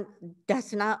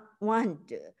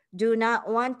do not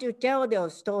want to tell their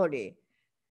story.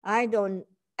 I don't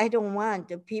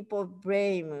want people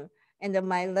blame and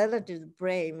my relatives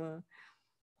blame.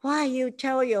 Why you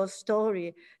tell your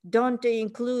story? Don't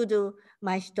include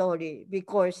my story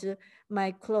because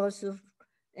my close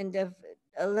and the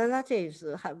relatives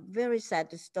have very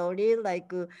sad story.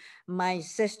 Like my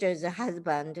sister's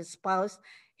husband, spouse,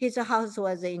 His house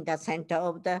was in the center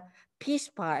of the Peace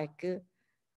Park.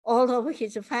 All of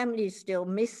his family is still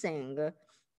missing.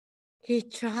 He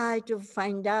tried to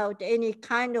find out any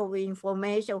kind of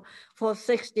information for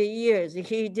 60 years.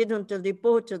 He didn't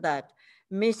report that.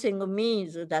 Missing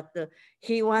means that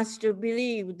he wants to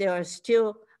believe they are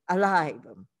still alive.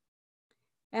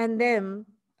 And then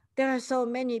there are so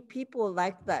many people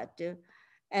like that.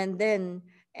 And then,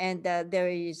 there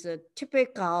is a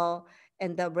typical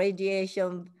and the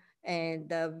radiation and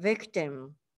the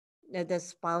victim, the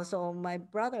spouse of my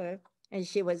brother, and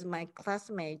she was my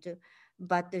classmate,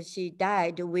 but she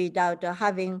died without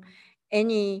having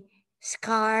any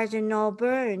scars, no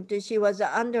burn. She was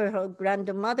under her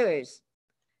grandmother's.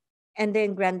 And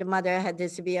then grandmother had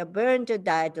this severe burn to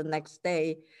die the next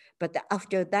day. But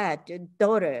after that,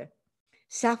 daughter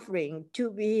suffering 2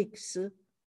 weeks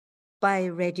by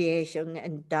radiation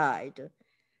and died.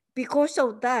 Because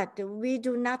of that, we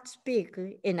do not speak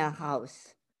in a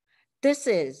house. This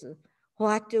is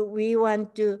what we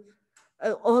want to,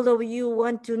 all of you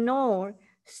want to know.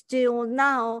 Still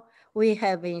now, we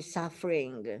have been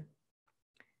suffering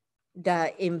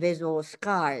the invisible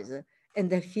scars and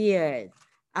the fear.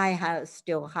 I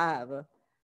still have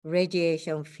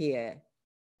radiation fear.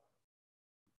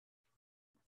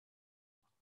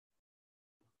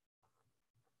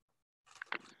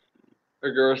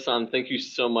 Ogura-san, thank you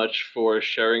so much for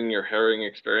sharing your harrowing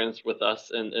experience with us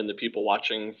and the people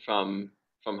watching from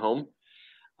home.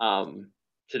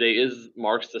 Today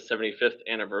marks the 75th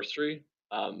anniversary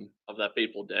of that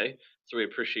fateful day, so we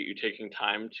appreciate you taking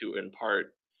time to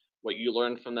impart what you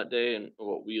learned from that day and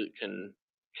what we can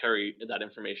carry that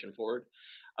information forward.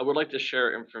 I would like to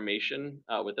share information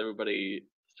with everybody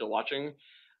still watching.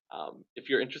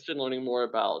 If you're interested in learning more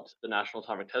about the National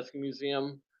Atomic Testing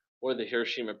Museum or the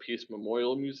Hiroshima Peace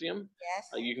Memorial Museum, Yes.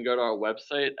 You can go to our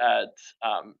website at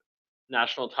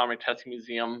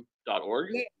nationalatomictestingmuseum.org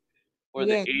or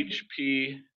the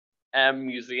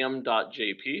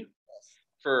hpmmuseum.jp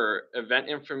for event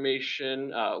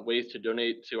information, ways to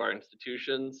donate to our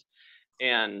institutions.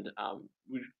 And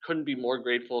we couldn't be more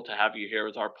grateful to have you here. It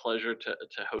was our pleasure to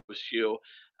host you.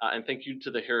 And thank you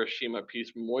to the Hiroshima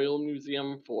Peace Memorial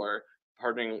Museum for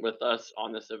partnering with us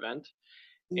on this event.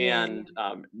 Yeah. And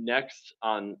next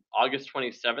on August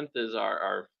 27th is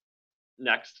our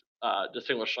next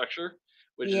distinguished lecture,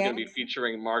 which is going to be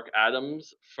featuring Mark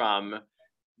Adams from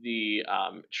the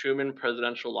Truman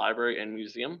Presidential Library and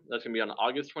Museum. That's going to be on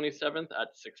August 27th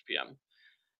at 6 p.m.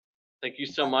 Thank you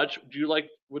so much.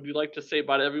 Would you like to say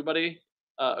bye to everybody,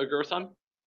 Ogura-san?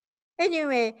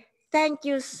 Anyway, thank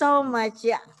you so much.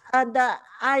 And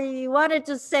I wanted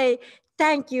to say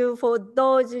thank you for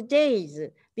those days.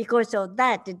 Because of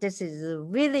that, this is a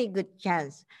really good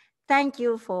chance. Thank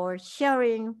you for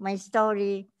sharing my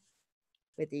story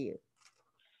with you.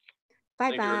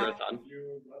 Bye-bye. Thank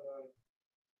you, Ogura-san.